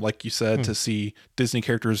 like you said, to see Disney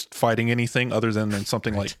characters fighting anything other than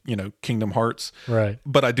something like Kingdom Hearts. Right.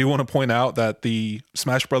 But I do want to point out that the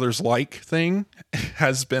Smash Brothers like thing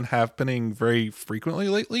has been happening very frequently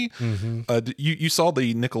lately. Mm-hmm. You saw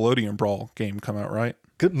the Nickelodeon Brawl game come out, right?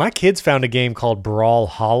 My kids found a game called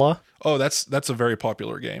Brawlhalla. Oh, that's a very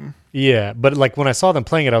popular game. Yeah, but like when I saw them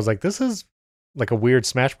playing it, I was like, this is like a weird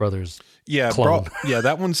Smash Brothers clone.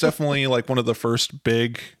 That one's definitely like one of the first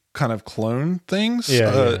big kind of clone things.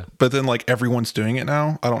 Yeah. But then like everyone's doing it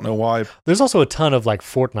now. I don't know why. There's also a ton of like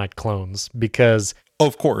Fortnite clones because...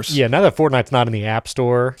 Of course. Yeah, now that Fortnite's not in the App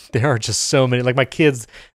Store, there are just so many. Like my kids,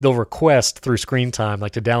 they'll request through Screen Time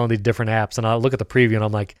like to download these different apps, and I'll look at the preview and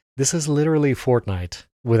I'm like, this is literally Fortnite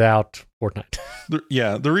without Fortnite.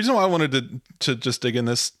 The reason why I wanted to just dig in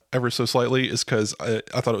this ever so slightly is because I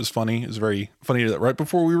thought it was funny. It was very funny that right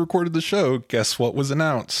before we recorded the show, guess what was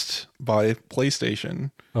announced by PlayStation?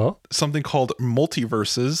 Oh, something called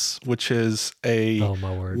Multiverses, which is a oh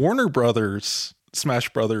my word, Warner Brothers Smash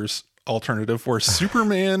Brothers alternative where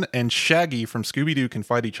Superman and Shaggy from Scooby-Doo can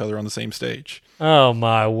fight each other on the same stage. Oh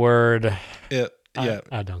my word.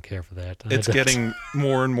 I don't care for that. It's getting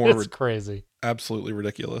more and more it's crazy. Absolutely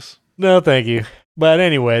ridiculous. No, thank you. But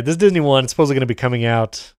anyway, this Disney one is supposedly going to be coming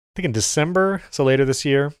out, I think in December, so later this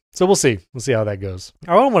year. So we'll see. We'll see how that goes.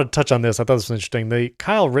 I want to touch on this. I thought this was interesting. The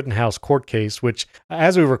Kyle Rittenhouse court case, which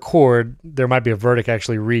as we record, there might be a verdict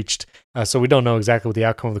actually reached. So we don't know exactly what the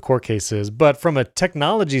outcome of the court case is. But from a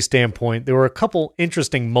technology standpoint, there were a couple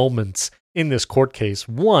interesting moments in this court case.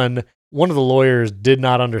 One of the lawyers did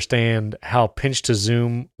not understand how pinch to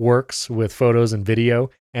zoom works with photos and video.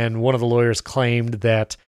 And one of the lawyers claimed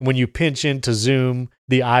that when you pinch into zoom,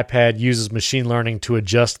 the iPad uses machine learning to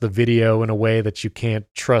adjust the video in a way that you can't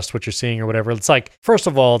trust what you're seeing or whatever. It's like, first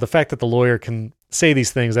of all, the fact that the lawyer can say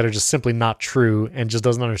these things that are just simply not true and just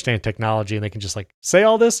doesn't understand technology and they can just like say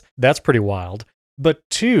all this, that's pretty wild. But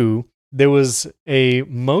two, there was a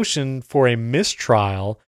motion for a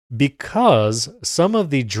mistrial because some of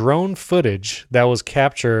the drone footage that was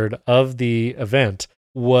captured of the event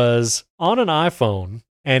was on an iPhone,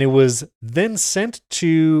 and it was then sent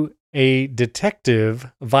to a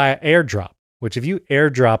detective via AirDrop, which if you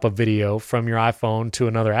AirDrop a video from your iPhone to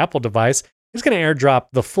another Apple device, it's going to AirDrop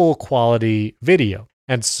the full quality video.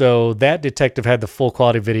 And so that detective had the full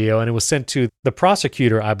quality video, and it was sent to the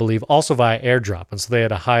prosecutor, I believe, also via AirDrop. And so they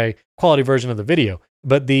had a high quality version of the video.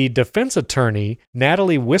 But the defense attorney,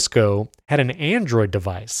 Natalie Wisco, had an Android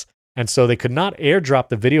device. And so they could not AirDrop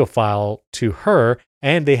the video file to her,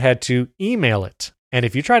 and they had to email it. And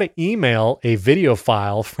if you try to email a video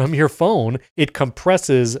file from your phone, it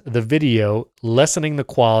compresses the video, lessening the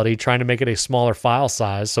quality, trying to make it a smaller file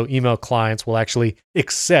size. So email clients will actually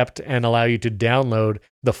accept and allow you to download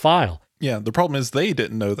the file. Yeah, the problem is they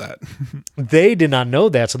didn't know that. They did not know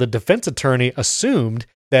that. So the defense attorney assumed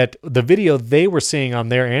that the video they were seeing on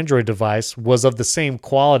their Android device was of the same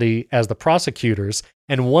quality as the prosecutors.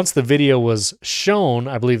 And once the video was shown,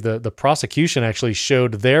 I believe the prosecution actually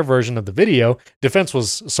showed their version of the video, defense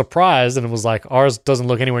was surprised and it was like, ours doesn't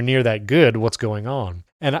look anywhere near that good. What's going on?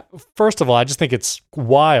 And first of all, I just think it's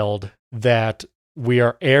wild that we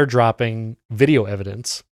are airdropping video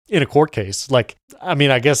evidence in a court case. Like, I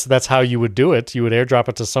mean, I guess that's how you would do it. You would airdrop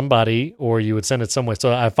it to somebody or you would send it somewhere.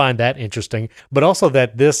 So I find that interesting. But also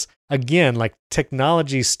that this, again, like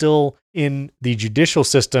technology still in the judicial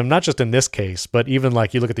system, not just in this case, but even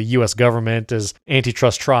like you look at the US government as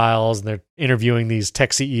antitrust trials and they're interviewing these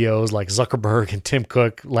tech CEOs like Zuckerberg and Tim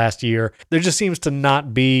Cook last year. There just seems to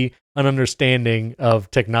not be an understanding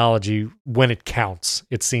of technology when it counts,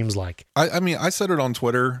 it seems like. I mean, I said it on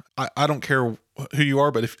Twitter. I don't care who you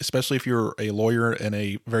are, but especially if you're a lawyer in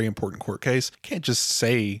a very important court case, you can't just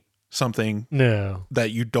say something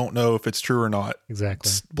that you don't know if it's true or not. Exactly.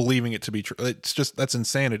 Believing it to be true. It's just, that's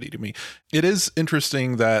insanity to me. It is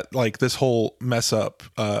interesting that like this whole mess up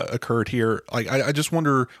occurred here. Like, I just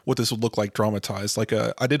wonder what this would look like dramatized. Like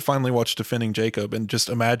I did finally watch Defending Jacob and just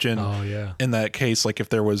imagine in that case, like if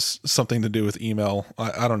there was something to do with email,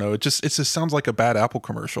 I don't know. It just sounds like a bad Apple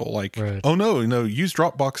commercial. Like, oh no, use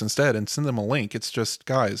Dropbox instead and send them a link. It's just,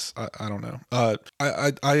 guys, I don't know.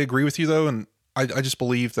 I agree with you though. And I just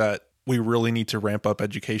believe that we really need to ramp up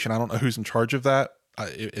education. I don't know who's in charge of that.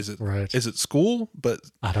 Is it school? But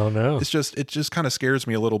I don't know. It just kind of scares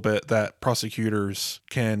me a little bit that prosecutors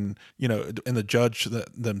can, and the judge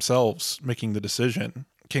themselves making the decision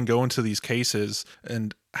can go into these cases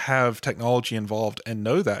and have technology involved and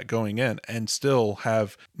know that going in and still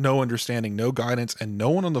have no understanding, no guidance, and no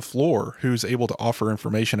one on the floor who's able to offer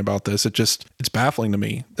information about this. It's baffling to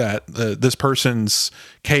me that this person's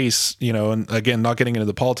case, and again, not getting into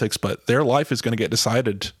the politics, but their life is going to get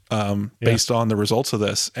decided based on the results of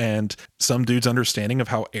this. And some dude's understanding of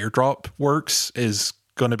how airdrop works is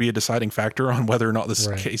going to be a deciding factor on whether or not this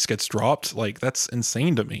case gets dropped. Like, that's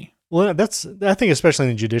insane to me. Well, I think especially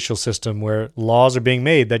in the judicial system where laws are being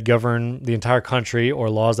made that govern the entire country or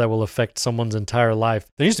laws that will affect someone's entire life,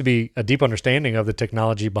 there needs to be a deep understanding of the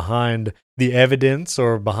technology behind the evidence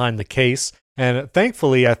or behind the case. And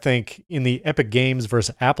thankfully, I think in the Epic Games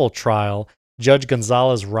versus Apple trial, Judge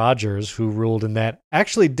Gonzalez Rogers, who ruled in that,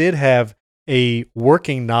 actually did have a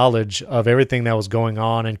working knowledge of everything that was going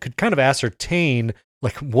on and could kind of ascertain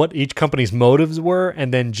like what each company's motives were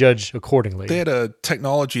and then judge accordingly. They had a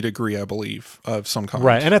technology degree, I believe, of some kind.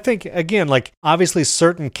 Right. And I think, again, like obviously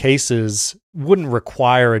certain cases wouldn't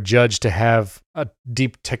require a judge to have a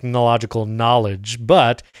deep technological knowledge.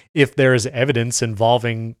 But if there is evidence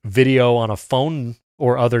involving video on a phone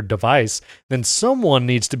or other device, then someone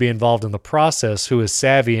needs to be involved in the process who is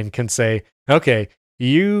savvy and can say, okay,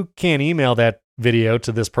 you can't email that video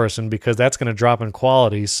to this person because that's going to drop in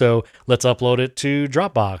quality. So let's upload it to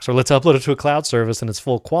Dropbox or let's upload it to a cloud service in its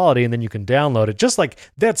full quality, and then you can download it. Just like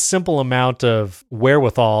that simple amount of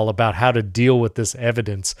wherewithal about how to deal with this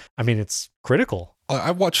evidence. I mean, it's critical.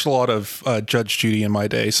 I watched a lot of Judge Judy in my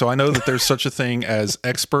day, so I know that there's such a thing as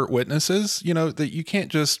expert witnesses, you know, that you can't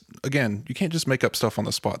just make up stuff on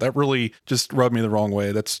the spot. That really just rubbed me the wrong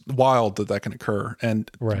way. That's wild that can occur and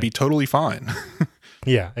be totally fine.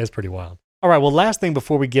 Yeah, it's pretty wild. All right, well, last thing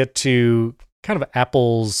before we get to kind of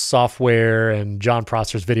Apple's software and John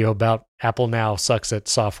Prosser's video about Apple now sucks at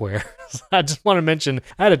software. I just want to mention,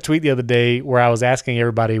 I had a tweet the other day where I was asking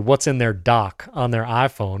everybody what's in their dock on their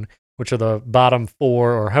iPhone, which are the bottom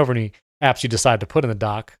 4 or however many apps you decide to put in the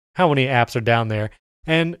dock, how many apps are down there.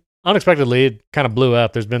 And unexpectedly, it kind of blew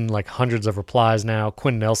up. There's been like hundreds of replies now.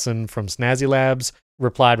 Quinn Nelson from Snazzy Labs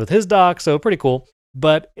replied with his dock, so pretty cool.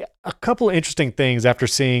 But a couple of interesting things after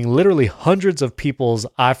seeing literally hundreds of people's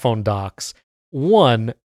iPhone docks.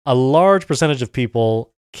 One, a large percentage of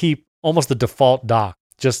people keep almost the default dock,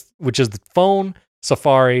 which is the phone,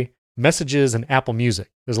 Safari, Messages, and Apple Music.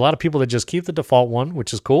 There's a lot of people that just keep the default one,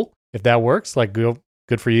 which is cool. If that works, like good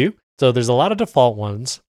for you. So there's a lot of default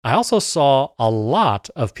ones. I also saw a lot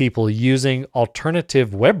of people using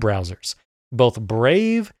alternative web browsers, both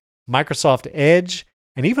Brave, Microsoft Edge,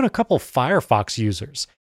 and even a couple Firefox users,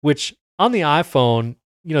 which on the iPhone,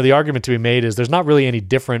 you know, the argument to be made is there's not really any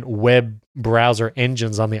different web browser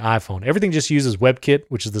engines on the iPhone. Everything just uses WebKit,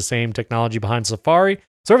 which is the same technology behind Safari.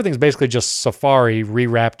 So everything's basically just Safari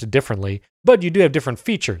rewrapped differently, but you do have different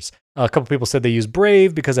features. A couple people said they use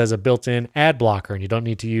Brave because it has a built-in ad blocker and you don't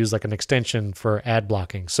need to use like an extension for ad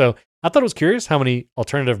blocking. So I thought it was curious how many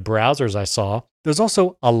alternative browsers I saw. There's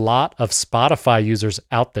also a lot of Spotify users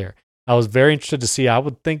out there. I was very interested to see. I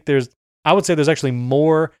would say there's actually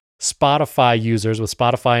more Spotify users with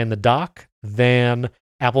Spotify in the dock than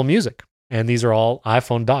Apple Music. And these are all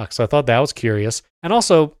iPhone docks. So I thought that was curious. And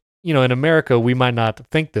also, you know, in America, we might not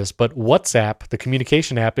think this, but WhatsApp, the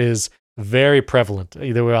communication app, is very prevalent.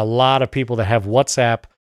 There were a lot of people that have WhatsApp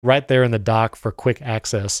right there in the dock for quick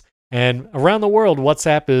access. And around the world,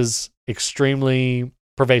 WhatsApp is extremely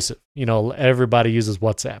pervasive. You know, everybody uses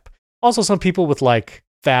WhatsApp. Also, some people with like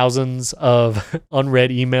thousands of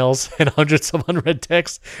unread emails and hundreds of unread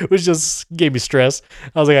texts, which just gave me stress.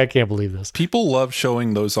 I was like, I can't believe this. People love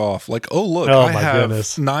showing those off. Like, oh, look, I have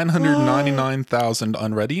 999,000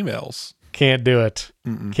 unread emails. Can't do it.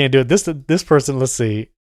 Can't do it. This person, let's see.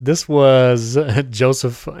 This was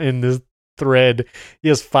Joseph in this thread. He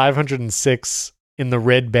has 506 in the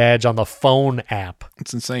red badge on the phone app.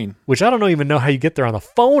 It's insane. Which I don't even know how you get there on the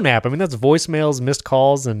phone app. I mean, that's voicemails, missed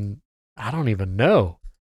calls, and I don't even know.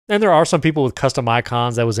 And there are some people with custom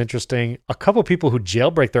icons. That was interesting. A couple people who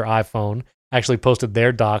jailbreak their iPhone actually posted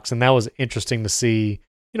their docs, and that was interesting to see,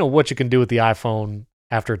 you know, what you can do with the iPhone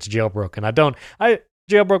after it's jailbroken. I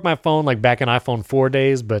jailbroke my phone like back in iPhone 4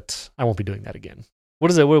 days, but I won't be doing that again. What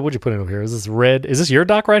is it? What'd you put in over here? Is this red? Is this your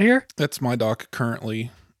doc right here? That's my doc currently.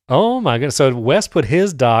 Oh my goodness. So Wes put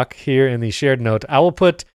his doc here in the shared note. I will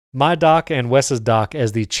put my doc and Wes's doc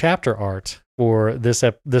as the chapter art for this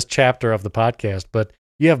chapter of the podcast, but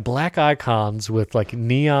you have black icons with like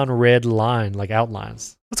neon red line, like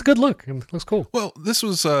outlines. That's a good look. It looks cool. Well, this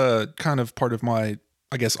was kind of part of my,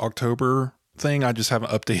 I guess, October thing. I just haven't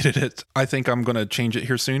updated it. I think I'm going to change it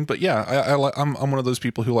here soon. But yeah, I'm one of those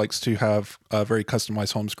people who likes to have a very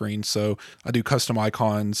customized home screen. So I do custom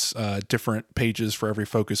icons, different pages for every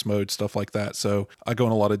focus mode, stuff like that. So I go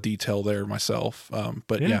in a lot of detail there myself.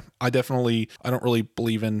 But yeah, I don't really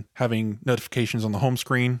believe in having notifications on the home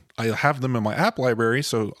screen. I have them in my app library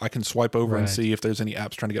so I can swipe over and see if there's any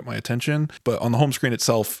apps trying to get my attention. But on the home screen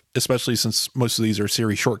itself, especially since most of these are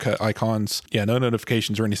Siri shortcut icons, no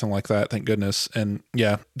notifications or anything like that, thank goodness. And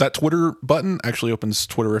yeah, that Twitter button actually opens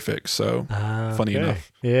Twitterific. So funny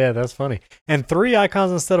enough. Yeah, that's funny. And 3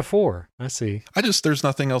 icons instead of 4. I see. There's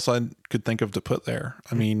nothing else I could think of to put there.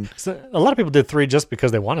 I mean, so a lot of people did 3 just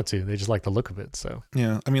because they wanted to. They just like the look of it. So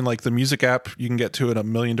yeah, I mean, like the music app, you can get to it a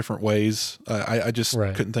million different ways. I just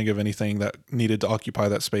couldn't think of anything that needed to occupy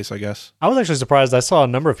that space, I guess. I was actually surprised. I saw a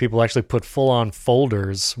number of people actually put full-on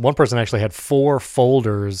folders. One person actually had 4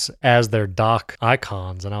 folders as their dock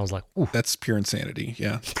icons, and I was like, ooh. That's pure insanity.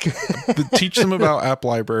 Yeah. Teach them about App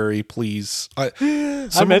Library, please.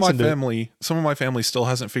 Some of my family still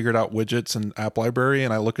hasn't figured out widgets and App Library,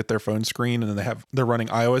 and I look at their phone screen and they're running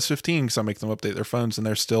iOS 15 because I make them update their phones, and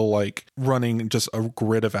they're still like running just a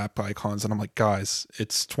grid of app icons, and I'm like, guys,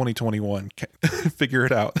 it's 2021. Figure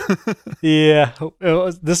it out. Yeah.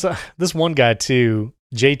 This one guy too,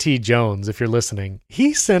 JT Jones, if you're listening,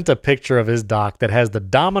 he sent a picture of his dock that has the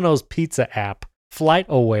Domino's Pizza app Flight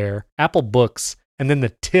Aware, Apple Books, and then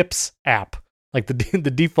the Tips app. Like the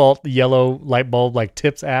default yellow light bulb, like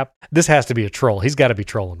Tips app. This has to be a troll. He's got to be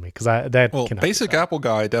trolling me because Basic Apple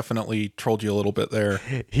guy definitely trolled you a little bit there.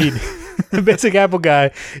 The Basic Apple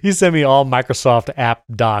guy, he sent me all Microsoft app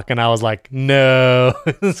doc, and I was like, no,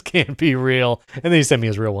 this can't be real. And then he sent me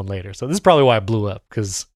his real one later. So this is probably why I blew up,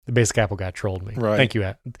 because the Basic Apple guy trolled me. Right. Thank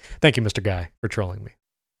you, Mr. Guy, for trolling me.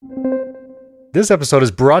 This episode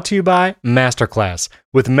is brought to you by Masterclass.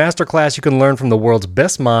 With Masterclass, you can learn from the world's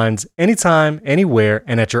best minds anytime, anywhere,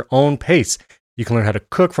 and at your own pace. You can learn how to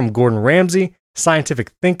cook from Gordon Ramsay,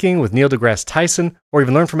 scientific thinking with Neil deGrasse Tyson, or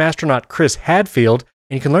even learn from astronaut Chris Hadfield.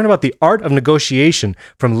 And you can learn about the art of negotiation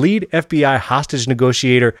from lead FBI hostage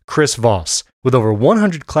negotiator Chris Voss. With over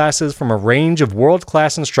 100 classes from a range of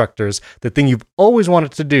world-class instructors, the thing you've always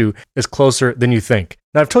wanted to do is closer than you think.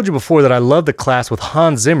 Now, I've told you before that I love the class with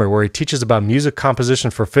Hans Zimmer, where he teaches about music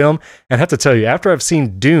composition for film. And I have to tell you, after I've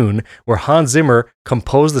seen Dune, where Hans Zimmer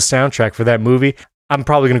composed the soundtrack for that movie, I'm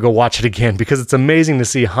probably going to go watch it again because it's amazing to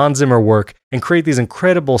see Hans Zimmer work and create these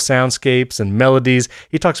incredible soundscapes and melodies.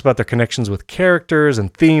 He talks about their connections with characters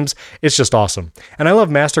and themes. It's just awesome. And I love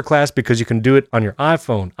Masterclass because you can do it on your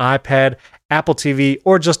iPhone, iPad, Apple TV,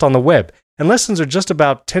 or just on the web. And lessons are just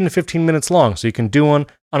about 10 to 15 minutes long, so you can do one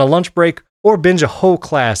on a lunch break or binge a whole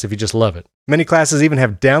class if you just love it. Many classes even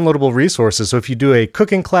have downloadable resources, so if you do a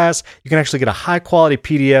cooking class, you can actually get a high-quality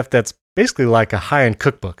PDF that's basically like a high-end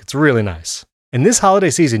cookbook. It's really nice. And this holiday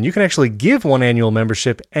season, you can actually give one annual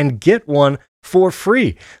membership and get one for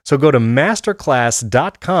free. So go to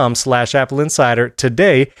masterclass.com/Apple Insider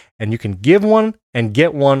today, and you can give one and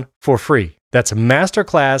get one for free. That's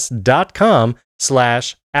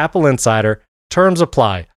masterclass.com/Apple Insider. Terms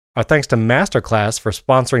apply. Our thanks to Masterclass for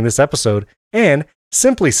sponsoring this episode and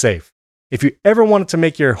SimpliSafe. If you ever wanted to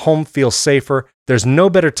make your home feel safer, there's no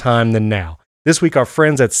better time than now. This week, our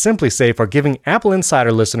friends at SimpliSafe are giving Apple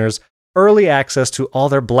Insider listeners early access to all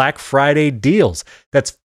their Black Friday deals.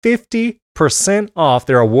 That's 50% off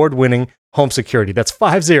their award-winning home security. That's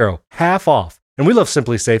 50, half off. And we love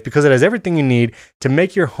SimpliSafe because it has everything you need to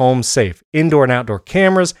make your home safe. Indoor and outdoor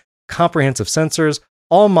cameras, comprehensive sensors,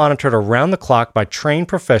 all monitored around the clock by trained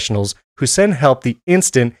professionals who send help the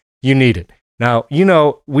instant you need it. Now, you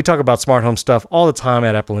know, we talk about smart home stuff all the time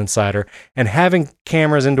at Apple Insider, and having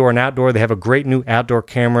cameras indoor and outdoor, they have a great new outdoor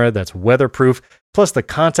camera that's weatherproof, plus the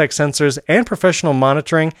contact sensors and professional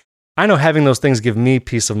monitoring. I know having those things give me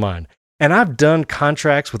peace of mind. And I've done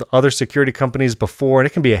contracts with other security companies before, and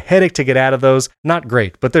it can be a headache to get out of those. Not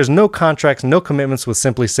great, but there's no contracts, no commitments with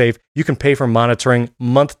SimpliSafe. You can pay for monitoring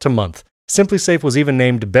month to month. SimpliSafe was even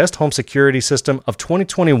named Best Home Security System of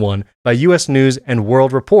 2021 by US News and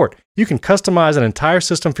World Report. You can customize an entire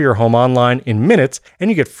system for your home online in minutes, and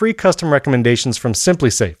you get free custom recommendations from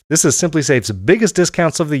SimpliSafe. This is SimpliSafe's biggest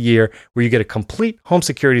discounts of the year, where you get a complete home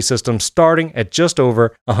security system starting at just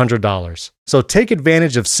over $100. So take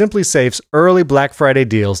advantage of SimpliSafe's early Black Friday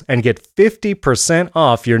deals and get 50%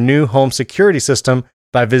 off your new home security system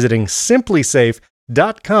by visiting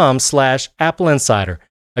simplisafe.com/Apple Insider.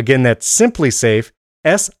 Again, that's SimpliSafe,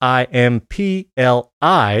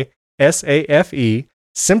 SimpliSafe,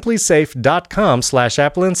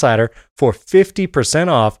 simplisafe.com/Apple Insider for 50%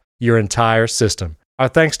 off your entire system. Our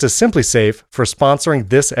thanks to SimpliSafe for sponsoring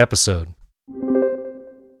this episode.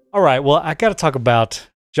 All right, well, I got to talk about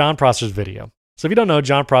Jon Prosser's video. So if you don't know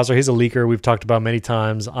Jon Prosser, he's a leaker we've talked about many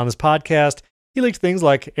times on this podcast. He leaked things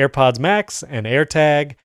like AirPods Max and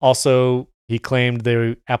AirTag. Also, he claimed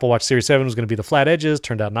the Apple Watch Series 7 was going to be the flat edges.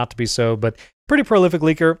 Turned out not to be so, but pretty prolific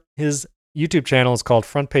leaker. His YouTube channel is called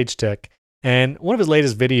Front Page Tech, and one of his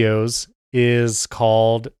latest videos is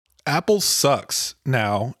called Apple Sucks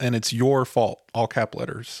Now, and It's Your Fault, all cap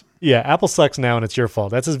letters. Yeah, Apple Sucks Now, and It's Your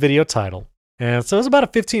Fault. That's his video title. And so it's about a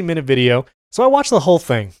 15-minute video. So I watched the whole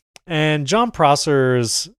thing, and Jon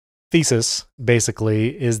Prosser's thesis,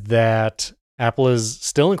 basically, is that Apple is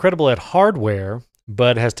still incredible at hardware,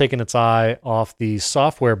 but has taken its eye off the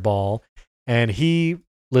software ball. And he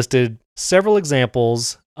listed several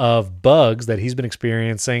examples of bugs that he's been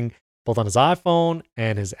experiencing both on his iPhone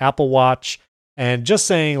and his Apple Watch. And just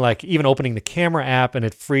saying, like, even opening the camera app and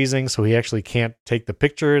it freezing, so he actually can't take the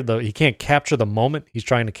picture. He can't capture the moment he's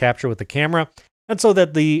trying to capture with the camera. And so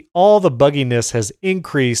that all the bugginess has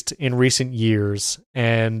increased in recent years.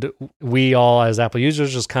 And we all, as Apple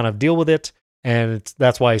users, just kind of deal with it. And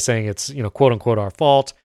that's why he's saying it's, quote unquote, our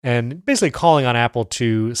fault, and basically calling on Apple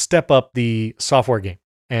to step up the software game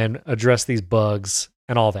and address these bugs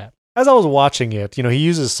and all that. as I was watching it, he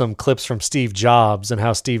uses some clips from Steve Jobs and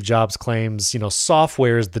how Steve Jobs claims,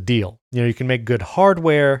 software is the deal. You can make good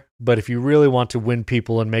hardware, but if you really want to win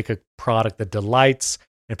people and make a product that delights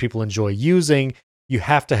and people enjoy using, you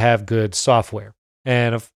have to have good software.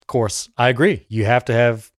 And of course, I agree. You have to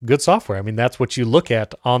have good software. I mean, that's what you look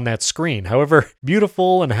at on that screen. However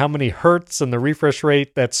beautiful and how many hertz and the refresh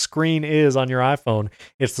rate that screen is on your iPhone,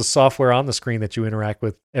 it's the software on the screen that you interact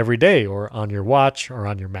with every day or on your watch or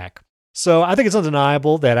on your Mac. So I think it's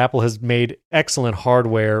undeniable that Apple has made excellent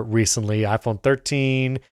hardware recently. iPhone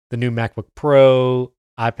 13, the new MacBook Pro,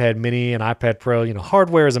 iPad mini, and iPad Pro.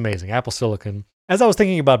 Hardware is amazing. Apple Silicon. As I was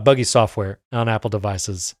thinking about buggy software on Apple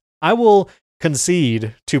devices, I will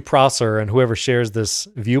concede to Prosser and whoever shares this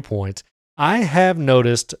viewpoint. I have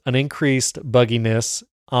noticed an increased bugginess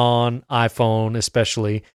on iPhone,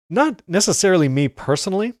 especially. Not necessarily me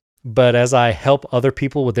personally, but as I help other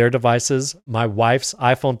people with their devices. My wife's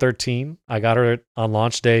iPhone 13, I got her on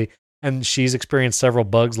launch day, and she's experienced several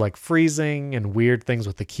bugs like freezing and weird things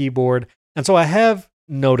with the keyboard. And so I have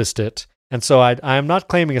noticed it. And so I am not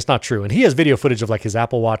claiming it's not true. And he has video footage of like his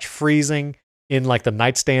Apple Watch freezing in like the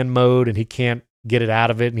nightstand mode, and he can't get it out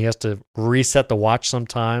of it, and he has to reset the watch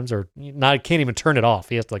sometimes, or can't even turn it off.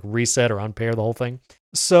 He has to like reset or unpair the whole thing.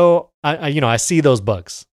 So I see those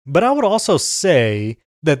bugs. But I would also say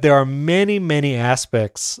that there are many, many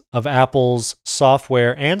aspects of Apple's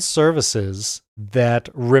software and services that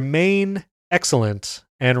remain excellent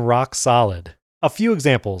and rock solid. A few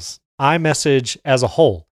examples. iMessage as a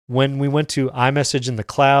whole. When we went to iMessage in the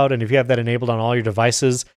cloud, and if you have that enabled on all your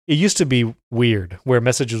devices, it used to be weird where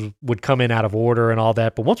messages would come in out of order and all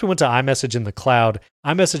that. But once we went to iMessage in the cloud,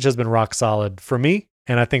 iMessage has been rock solid for me,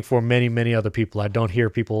 and I think for many, many other people. I don't hear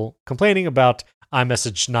people complaining about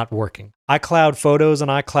iMessage not working. iCloud Photos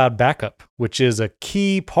and iCloud Backup, which is a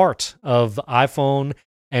key part of the iPhone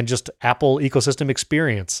and just Apple ecosystem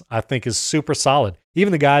experience, I think is super solid.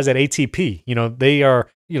 Even the guys at ATP, they are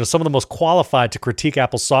some of the most qualified to critique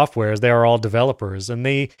Apple software, as they are all developers. And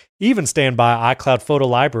they even stand by iCloud Photo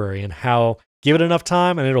Library and how give it enough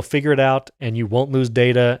time and it'll figure it out and you won't lose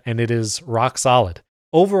data, and it is rock solid.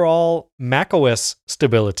 Overall, macOS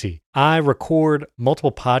stability. I record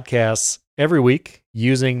multiple podcasts every week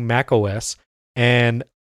using macOS, and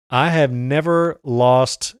I have never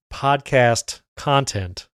lost podcast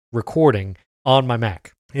content recording on my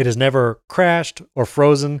Mac. It has never crashed or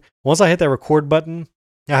frozen. Once I hit that record button,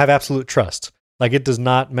 I have absolute trust. Like, it does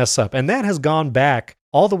not mess up. And that has gone back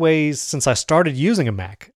all the way since I started using a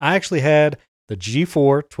Mac. I actually had the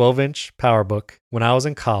G4 12-inch PowerBook when I was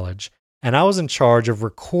in college, and I was in charge of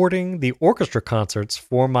recording the orchestra concerts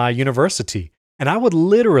for my university. And I would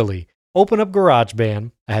literally open up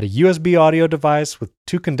GarageBand. I had a USB audio device with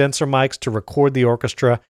 2 condenser mics to record the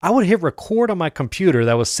orchestra. I would hit record on my computer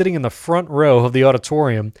that was sitting in the front row of the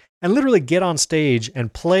auditorium and literally get on stage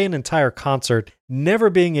and play an entire concert, never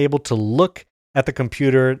being able to look at the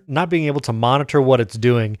computer, not being able to monitor what it's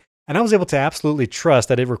doing. And I was able to absolutely trust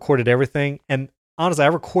that it recorded everything. And honestly, I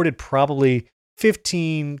recorded probably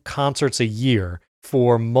 15 concerts a year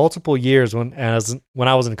for multiple years when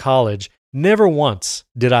I was in college. Never once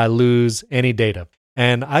did I lose any data.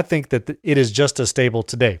 And I think that it is just as stable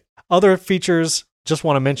today. Other features, just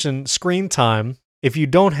want to mention screen time. If you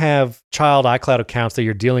don't have child iCloud accounts that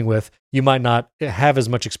you're dealing with, you might not have as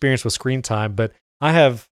much experience with screen time. But I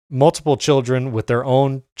have multiple children with their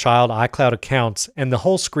own child iCloud accounts, and the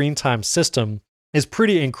whole screen time system is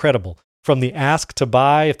pretty incredible. From the ask to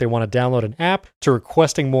buy, if they want to download an app, to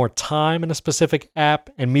requesting more time in a specific app,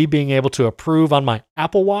 and me being able to approve on my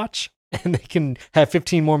Apple Watch, and they can have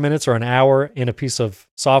 15 more minutes or an hour in a piece of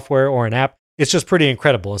software or an app. It's just pretty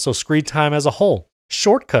incredible. And so screen time as a whole.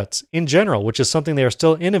 Shortcuts in general, which is something they are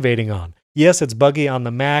still innovating on. Yes, it's buggy on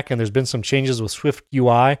the Mac, and there's been some changes with Swift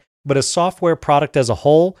UI, but as software product as a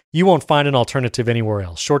whole, you won't find an alternative anywhere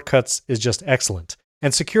else. Shortcuts is just excellent.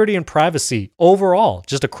 And security and privacy overall,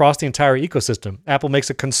 just across the entire ecosystem. Apple makes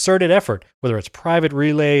a concerted effort, whether it's Private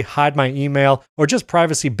Relay, Hide My Email, or just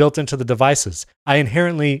privacy built into the devices. I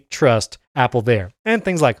inherently trust Apple there. And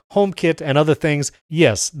things like HomeKit and other things,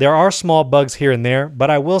 yes, there are small bugs here and there, but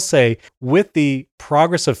I will say with the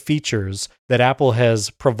progress of features that Apple has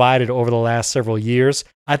provided over the last several years,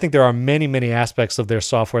 I think there are many, many aspects of their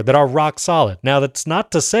software that are rock solid. Now, that's not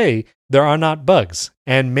to say there are not bugs.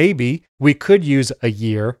 And maybe we could use a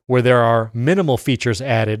year where there are minimal features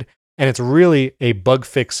added and it's really a bug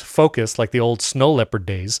fix focus like the old Snow Leopard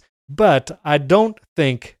days. But I don't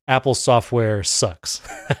think Apple software sucks.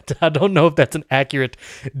 I don't know if that's an accurate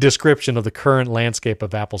description of the current landscape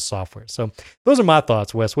of Apple software. So those are my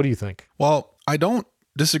thoughts, Wes. What do you think? Well, I don't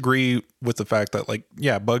disagree with the fact that, like,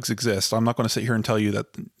 yeah, bugs exist. I'm not going to sit here and tell you that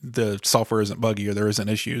the software isn't buggy or there isn't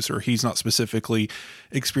issues or he's not specifically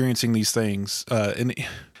experiencing these things. And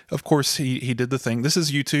of course, he did the thing. This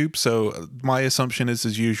is YouTube, so my assumption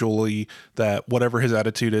is usually that whatever his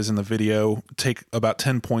attitude is in the video, take about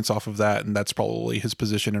 10 points off of that, and that's probably his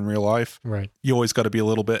position in real life. Right. You always got to be a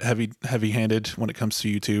little bit heavy-handed when it comes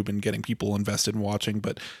to YouTube and getting people invested in watching.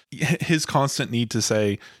 But his constant need to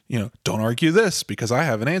say, don't argue this because I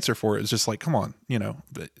have an answer for it is just like, come on,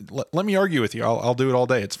 let me argue with you. I'll do it all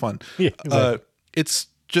day. It's fun. Yeah, exactly. It's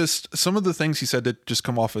just some of the things he said that just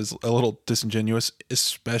come off as a little disingenuous,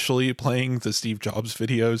 especially playing the Steve Jobs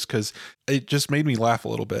videos, because it just made me laugh a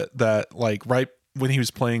little bit that, like, right when he was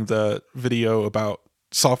playing the video about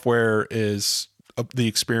software is the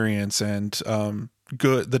experience and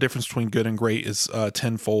good, the difference between good and great is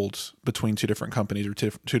tenfold between two different companies or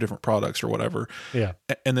two different products or whatever. Yeah.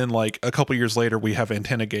 And then, like, a couple years later, we have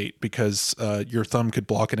Antenna Gate because your thumb could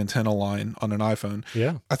block an antenna line on an iPhone.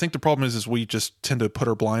 Yeah. I think the problem is we just tend to put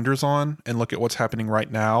our blinders on and look at what's happening right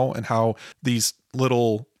now and how these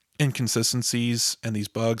little inconsistencies and these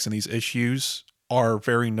bugs and these issues are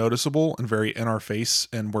very noticeable and very in our face,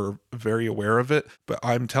 and we're very aware of it. But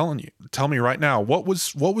I'm telling you, tell me right now, what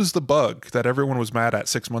was the bug that everyone was mad at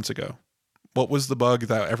 6 months ago? What was the bug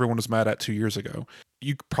that everyone was mad at 2 years ago?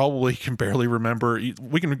 You probably can barely remember.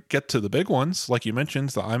 We can get to the big ones, like you mentioned,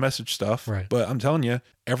 the iMessage stuff. Right. But I'm telling you,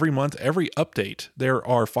 every month, every update, there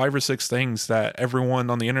are 5 or 6 things that everyone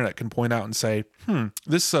on the internet can point out and say,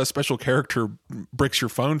 this special character bricks your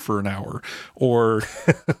phone for an hour, or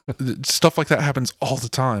stuff like that happens all the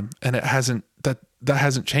time, and it hasn't. That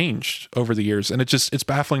hasn't changed over the years. And it's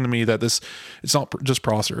baffling to me that it's not just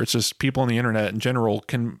Prosser. It's just people on the internet in general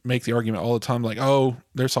can make the argument all the time, like, oh,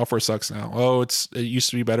 their software sucks now. Oh, it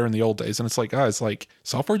used to be better in the old days. And it's like, guys, like,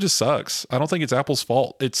 software just sucks. I don't think it's Apple's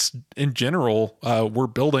fault. It's in general, we're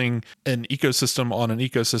building an ecosystem on an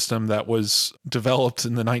ecosystem that was developed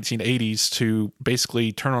in the 1980s to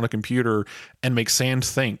basically turn on a computer and make sand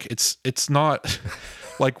think. It's not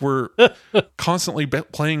like we're constantly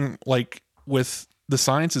playing like with the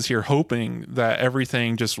science is here, hoping that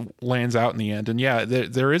everything just lands out in the end. And yeah,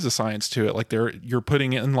 there is a science to it. Like you're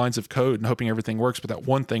putting in lines of code and hoping everything works, but that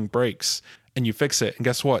one thing breaks and you fix it. And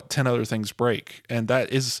guess what? 10 other things break. And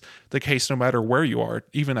that is the case no matter where you are,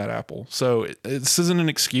 even at Apple. So this isn't an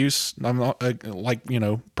excuse. I'm not like,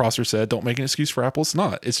 Prosser said, don't make an excuse for Apple. It's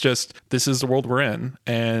not. It's just, this is the world we're in.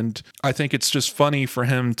 And I think it's just funny for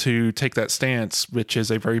him to take that stance, which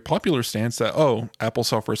is a very popular stance that, oh, Apple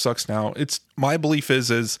software sucks now. My belief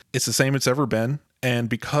is it's the same it's ever been. And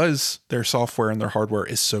because their software and their hardware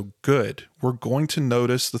is so good, we're going to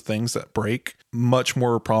notice the things that break much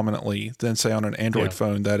more prominently than, say, on an Android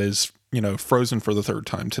phone that is, frozen for the 3rd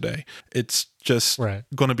time today. It's just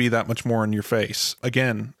going to be that much more in your face.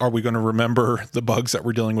 Again, are we going to remember the bugs that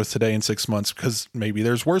we're dealing with today in 6 months? Because maybe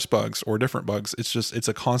there's worse bugs or different bugs. It's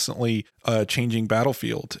a constantly changing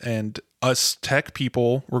battlefield. And us tech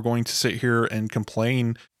people, we're going to sit here and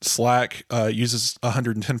complain Slack uses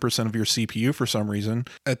 110% of your CPU for some reason.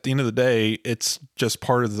 At the end of the day, it's just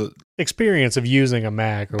part of the experience of using a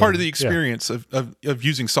Mac. Part of the experience of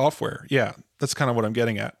using software. Yeah, that's kind of what I'm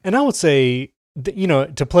getting at. And I would say,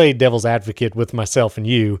 to play devil's advocate with myself and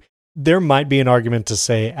you, there might be an argument to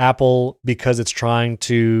say Apple, because it's trying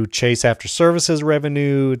to chase after services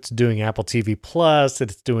revenue, it's doing Apple TV Plus,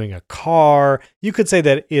 it's doing a car. You could say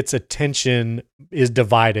that its attention is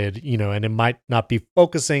divided, and it might not be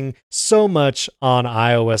focusing so much on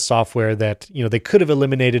iOS software that, they could have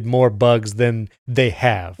eliminated more bugs than they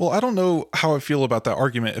have. Well, I don't know how I feel about that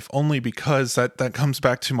argument, if only because that comes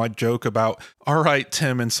back to my joke about, all right,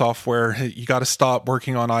 Tim, in software, you got to stop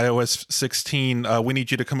working on iOS 16. We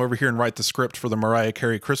need you to come over here and write the script for the Mariah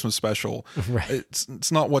Carey Christmas special. Right.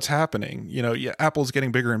 It's not what's happening. Apple's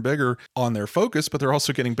getting bigger and bigger on their focus, but they're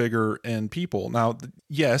also getting bigger in people. Now,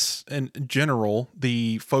 yes, in general,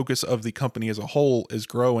 the focus of the company as a whole is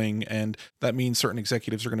growing, and that means certain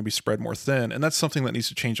executives are going to be spread more thin, and that's something that needs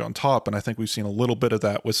to change on top. And I think we've seen a little bit of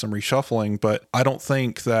that with some reshuffling, but I don't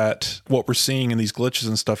think that what we're seeing in these glitches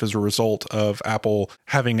and stuff is a result of Apple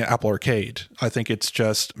having an Apple Arcade. I think it's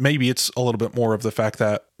just, maybe it's a little bit more of the fact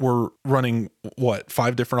that we're running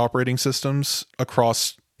 5 different operating systems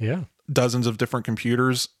across dozens of different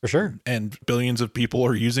computers, for sure, and billions of people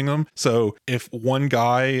are using them. So if one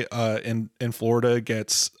guy in Florida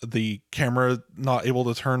gets the camera not able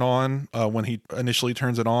to turn on when he initially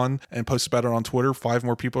turns it on and posts about it on Twitter, 5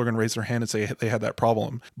 more people are going to raise their hand and say they had that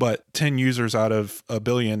problem. But 10 users out of a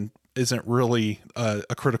billion isn't really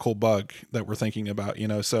a critical bug that we're thinking about,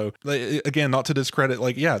 So again, not to discredit,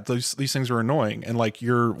 like, yeah, these things are annoying, and like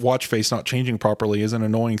your watch face not changing properly is an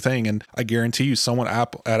annoying thing. And I guarantee you someone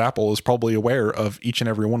at Apple is probably aware of each and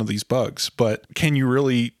every one of these bugs, but can you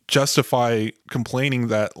really justify complaining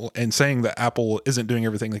that and saying that Apple isn't doing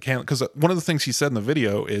everything they can? Because one of the things he said in the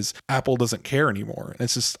video is Apple doesn't care anymore.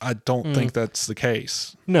 It's just, I don't think that's the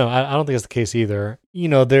case. No, I don't think it's the case either.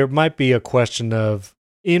 There might be a question of,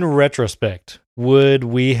 in retrospect, would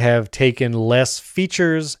we have taken less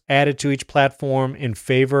features added to each platform in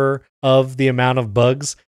favor of the amount of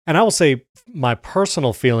bugs? And I will say my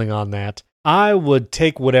personal feeling on that, I would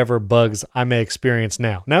take whatever bugs I may experience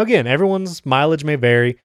now. Now, again, everyone's mileage may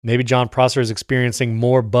vary. Maybe John Prosser is experiencing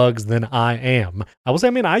more bugs than I am. I will say,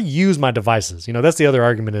 I use my devices. That's the other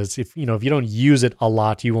argument is if you don't use it a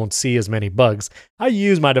lot, you won't see as many bugs. I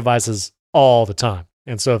use my devices all the time.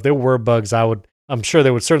 And so if there were bugs, I'm sure they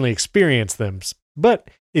would certainly experience them. But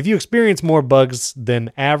if you experience more bugs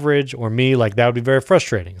than average or me, like that would be very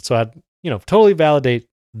frustrating. So I'd, totally validate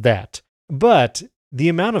that. But the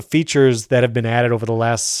amount of features that have been added over the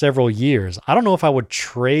last several years, I don't know if I would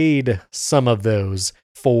trade some of those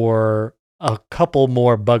for a couple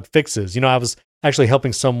more bug fixes. I was actually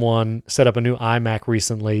helping someone set up a new iMac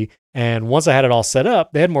recently. And once I had it all set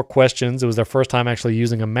up, they had more questions. It was their first time actually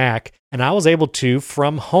using a Mac. And I was able to,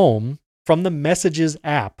 from home, from the Messages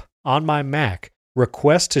app on my Mac,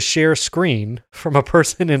 request to share screen from a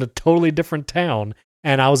person in a totally different town.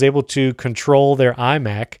 And I was able to control their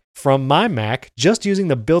iMac from my Mac just using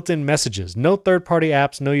the built-in messages. No third-party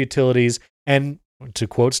apps, no utilities. And to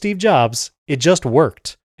quote Steve Jobs, it just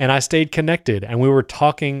worked. And I stayed connected. And we were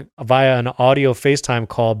talking via an audio FaceTime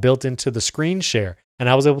call built into the screen share. And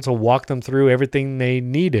I was able to walk them through everything they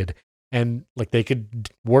needed. And like they could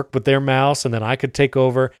work with their mouse and then I could take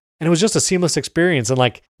over. And it was just a seamless experience. And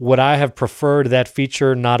like, would I have preferred that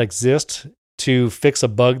feature not exist to fix a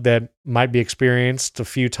bug that might be experienced a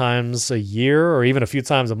few times a year or even a few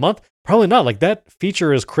times a month? Probably not. Like that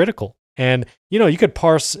feature is critical. And, you could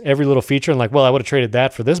parse every little feature and like, well, I would have traded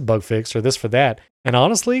that for this bug fix or this for that. And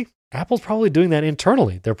honestly, Apple's probably doing that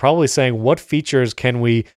internally. They're probably saying, what features can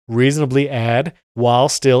we reasonably add while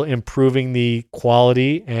still improving the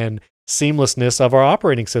quality and seamlessness of our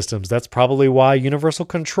operating systems? That's probably why Universal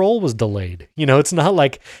Control was delayed. It's not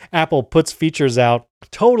like Apple puts features out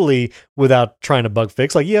totally without trying to bug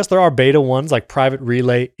fix. Like, yes, there are beta ones, like Private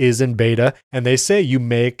Relay is in beta, and they say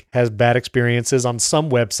has bad experiences on some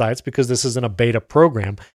websites because this isn't a beta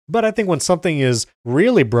program. But I think when something is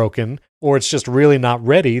really broken or it's just really not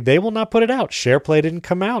ready, they will not put it out. SharePlay didn't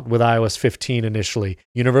come out with iOS 15 initially.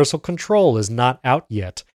 Universal Control is not out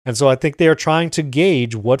yet. And so I think they are trying to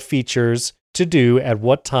gauge what features to do at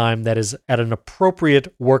what time that is at an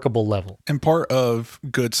appropriate workable level. And part of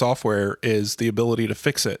good software is the ability to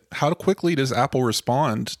fix it. How quickly does Apple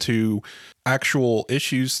respond to actual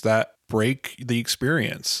issues that break the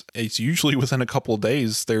experience? It's usually within a couple of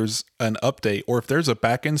days there's an update, or if there's a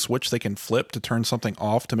back-end switch they can flip to turn something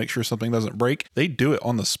off to make sure something doesn't break, they do it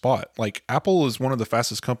on the spot. Like Apple is one of the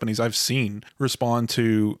fastest companies I've seen respond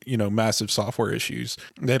to, massive software issues.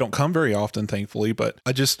 They don't come very often, thankfully, but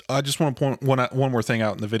I just want to point one more thing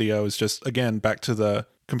out in the video is just, again, back to the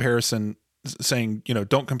comparison saying,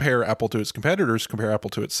 don't compare Apple to its competitors, compare Apple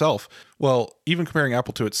to itself. Well, even comparing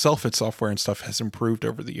Apple to itself, its software and stuff has improved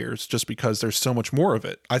over the years just because there's so much more of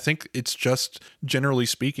it. I think it's just, generally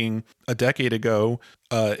speaking, a decade ago,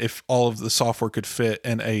 if all of the software could fit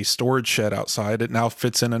in a storage shed outside, it now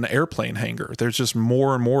fits in an airplane hangar. There's just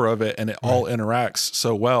more and more of it, and it all interacts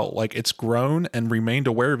so well. Like, it's grown and remained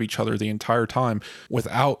aware of each other the entire time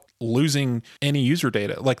without losing any user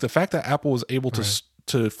data. Like the fact that Apple was able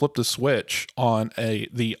to flip the switch on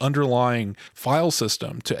the underlying file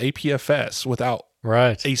system to APFS without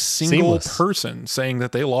a single person saying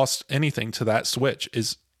that they lost anything to that switch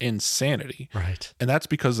is insanity. Right. And that's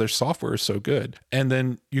because their software is so good. And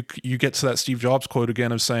then you get to that Steve Jobs quote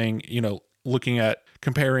again of saying, looking at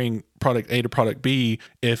comparing product A to product B,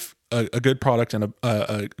 if a good product and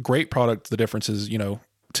a great product, the difference is,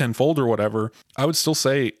 tenfold or whatever, I would still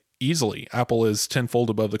say easily Apple is tenfold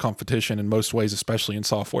above the competition in most ways, especially in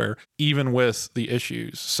software, even with the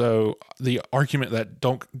issues. So the argument that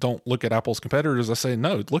don't look at Apple's competitors, I say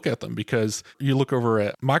no, look at them, because you look over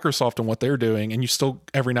at Microsoft and what they're doing, and you still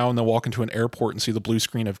every now and then walk into an airport and see the blue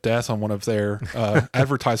screen of death on one of their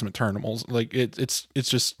advertisement terminals. Like it's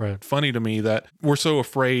just funny to me that we're so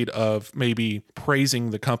afraid of maybe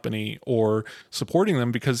praising the company or supporting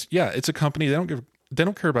them because it's a company. They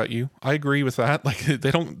don't care about you. I agree with that. Like,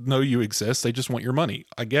 they don't know you exist. They just want your money.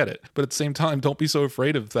 I get it. But at the same time, don't be so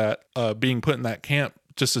afraid of that being put in that camp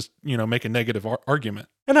just to, make a negative argument.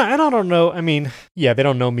 And I don't know. I mean, yeah, they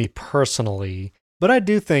don't know me personally, but I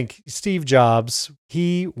do think Steve Jobs,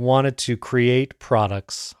 he wanted to create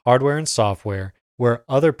products, hardware and software, where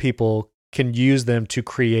other people can use them to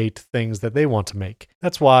create things that they want to make.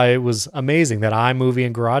 That's why it was amazing that iMovie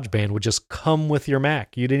and GarageBand would just come with your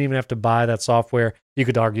Mac. You didn't even have to buy that software. You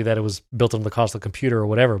could argue that it was built into the cost of the computer or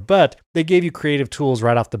whatever, but they gave you creative tools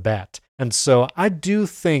right off the bat. And so I do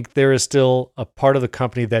think there is still a part of the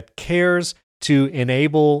company that cares to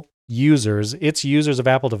enable its users of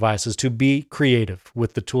Apple devices, to be creative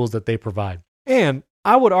with the tools that they provide. And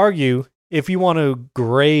I would argue, if you want to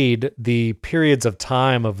grade the periods of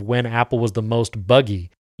time of when Apple was the most buggy,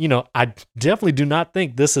 I definitely do not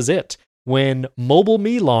think this is it. When Mobile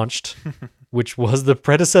Me launched, which was the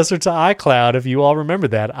predecessor to iCloud, if you all remember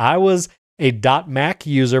that, I was a .Mac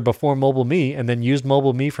user before Mobile Me and then used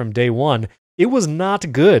Mobile Me from day one. It was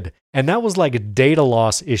not good. And that was like data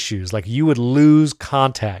loss issues. Like you would lose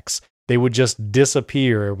contacts. They would just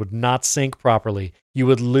disappear. It would not sync properly. You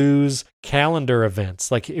would lose calendar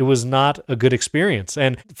events. Like it was not a good experience.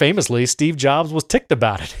 And famously, Steve Jobs was ticked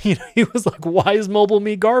about it. He was like, why is Mobile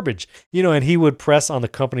Me garbage? And he would press on the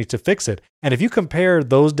company to fix it. And if you compare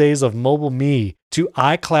those days of Mobile Me to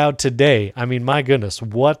iCloud today, I mean, my goodness,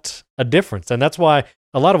 what a difference. And that's why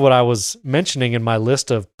a lot of what I was mentioning in my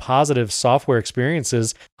list of positive software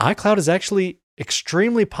experiences, iCloud is actually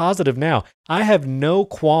extremely positive now. I have no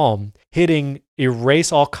qualm hitting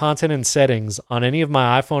erase all content and settings on any of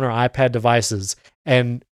my iPhone or iPad devices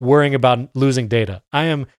and worrying about losing data. I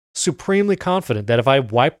am supremely confident that if I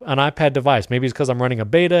wipe an iPad device, maybe it's because I'm running a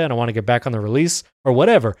beta and I want to get back on the release or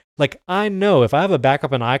whatever, like I know if I have a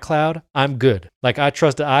backup in iCloud, I'm good. Like I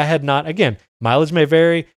trust it. I had not, again, mileage may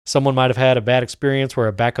vary. Someone might have had a bad experience where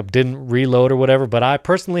a backup didn't reload or whatever, but I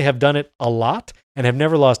personally have done it a lot and have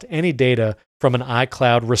never lost any data from an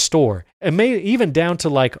iCloud restore. It may even down to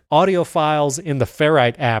like audio files in the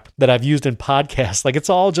Ferrite app that I've used in podcasts. Like it's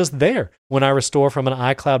all just there when I restore from an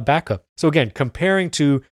iCloud backup. So again, comparing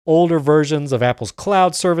to older versions of Apple's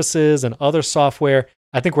cloud services and other software,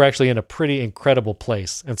 I think we're actually in a pretty incredible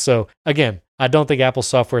place. And so again, I don't think Apple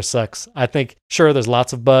software sucks. I think, sure, there's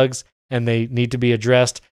lots of bugs and they need to be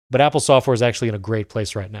addressed, but Apple software is actually in a great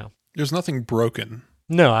place right now. There's nothing broken.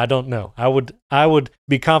 No, I don't know. I would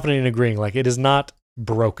be confident in agreeing. Like it is not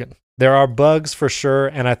broken. There are bugs for sure,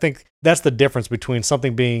 and I think that's the difference between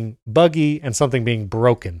something being buggy and something being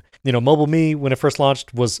broken. Mobile Me, when it first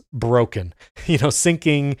launched, was broken.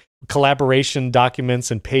 Syncing collaboration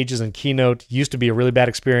documents and pages in Keynote used to be a really bad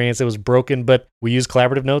experience. It was broken, but we use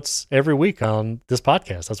collaborative notes every week on this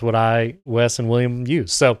podcast. That's what Wes, and William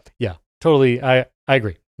use. So yeah, totally, I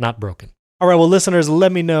agree. Not broken. All right, well, listeners,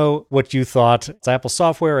 let me know what you thought. It's Apple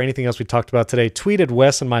software or anything else we talked about today. Tweet at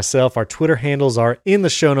Wes and myself. Our Twitter handles are in the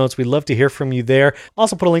show notes. We'd love to hear from you there.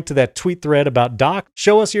 Also put a link to that tweet thread about Dock.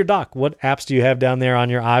 Show us your Dock. What apps do you have down there on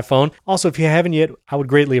your iPhone? Also, if you haven't yet, I would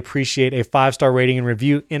greatly appreciate a 5-star rating and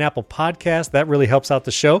review in Apple Podcasts. That really helps out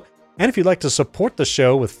the show. And if you'd like to support the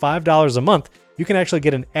show with $5 a month, you can actually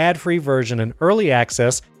get an ad-free version and early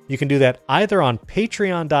access. You can do that either on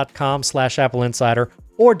patreon.com/Apple Insider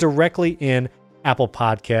or directly in Apple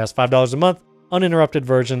Podcasts. $5 a month, uninterrupted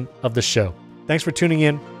version of the show. Thanks for tuning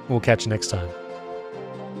in, and we'll catch you next time.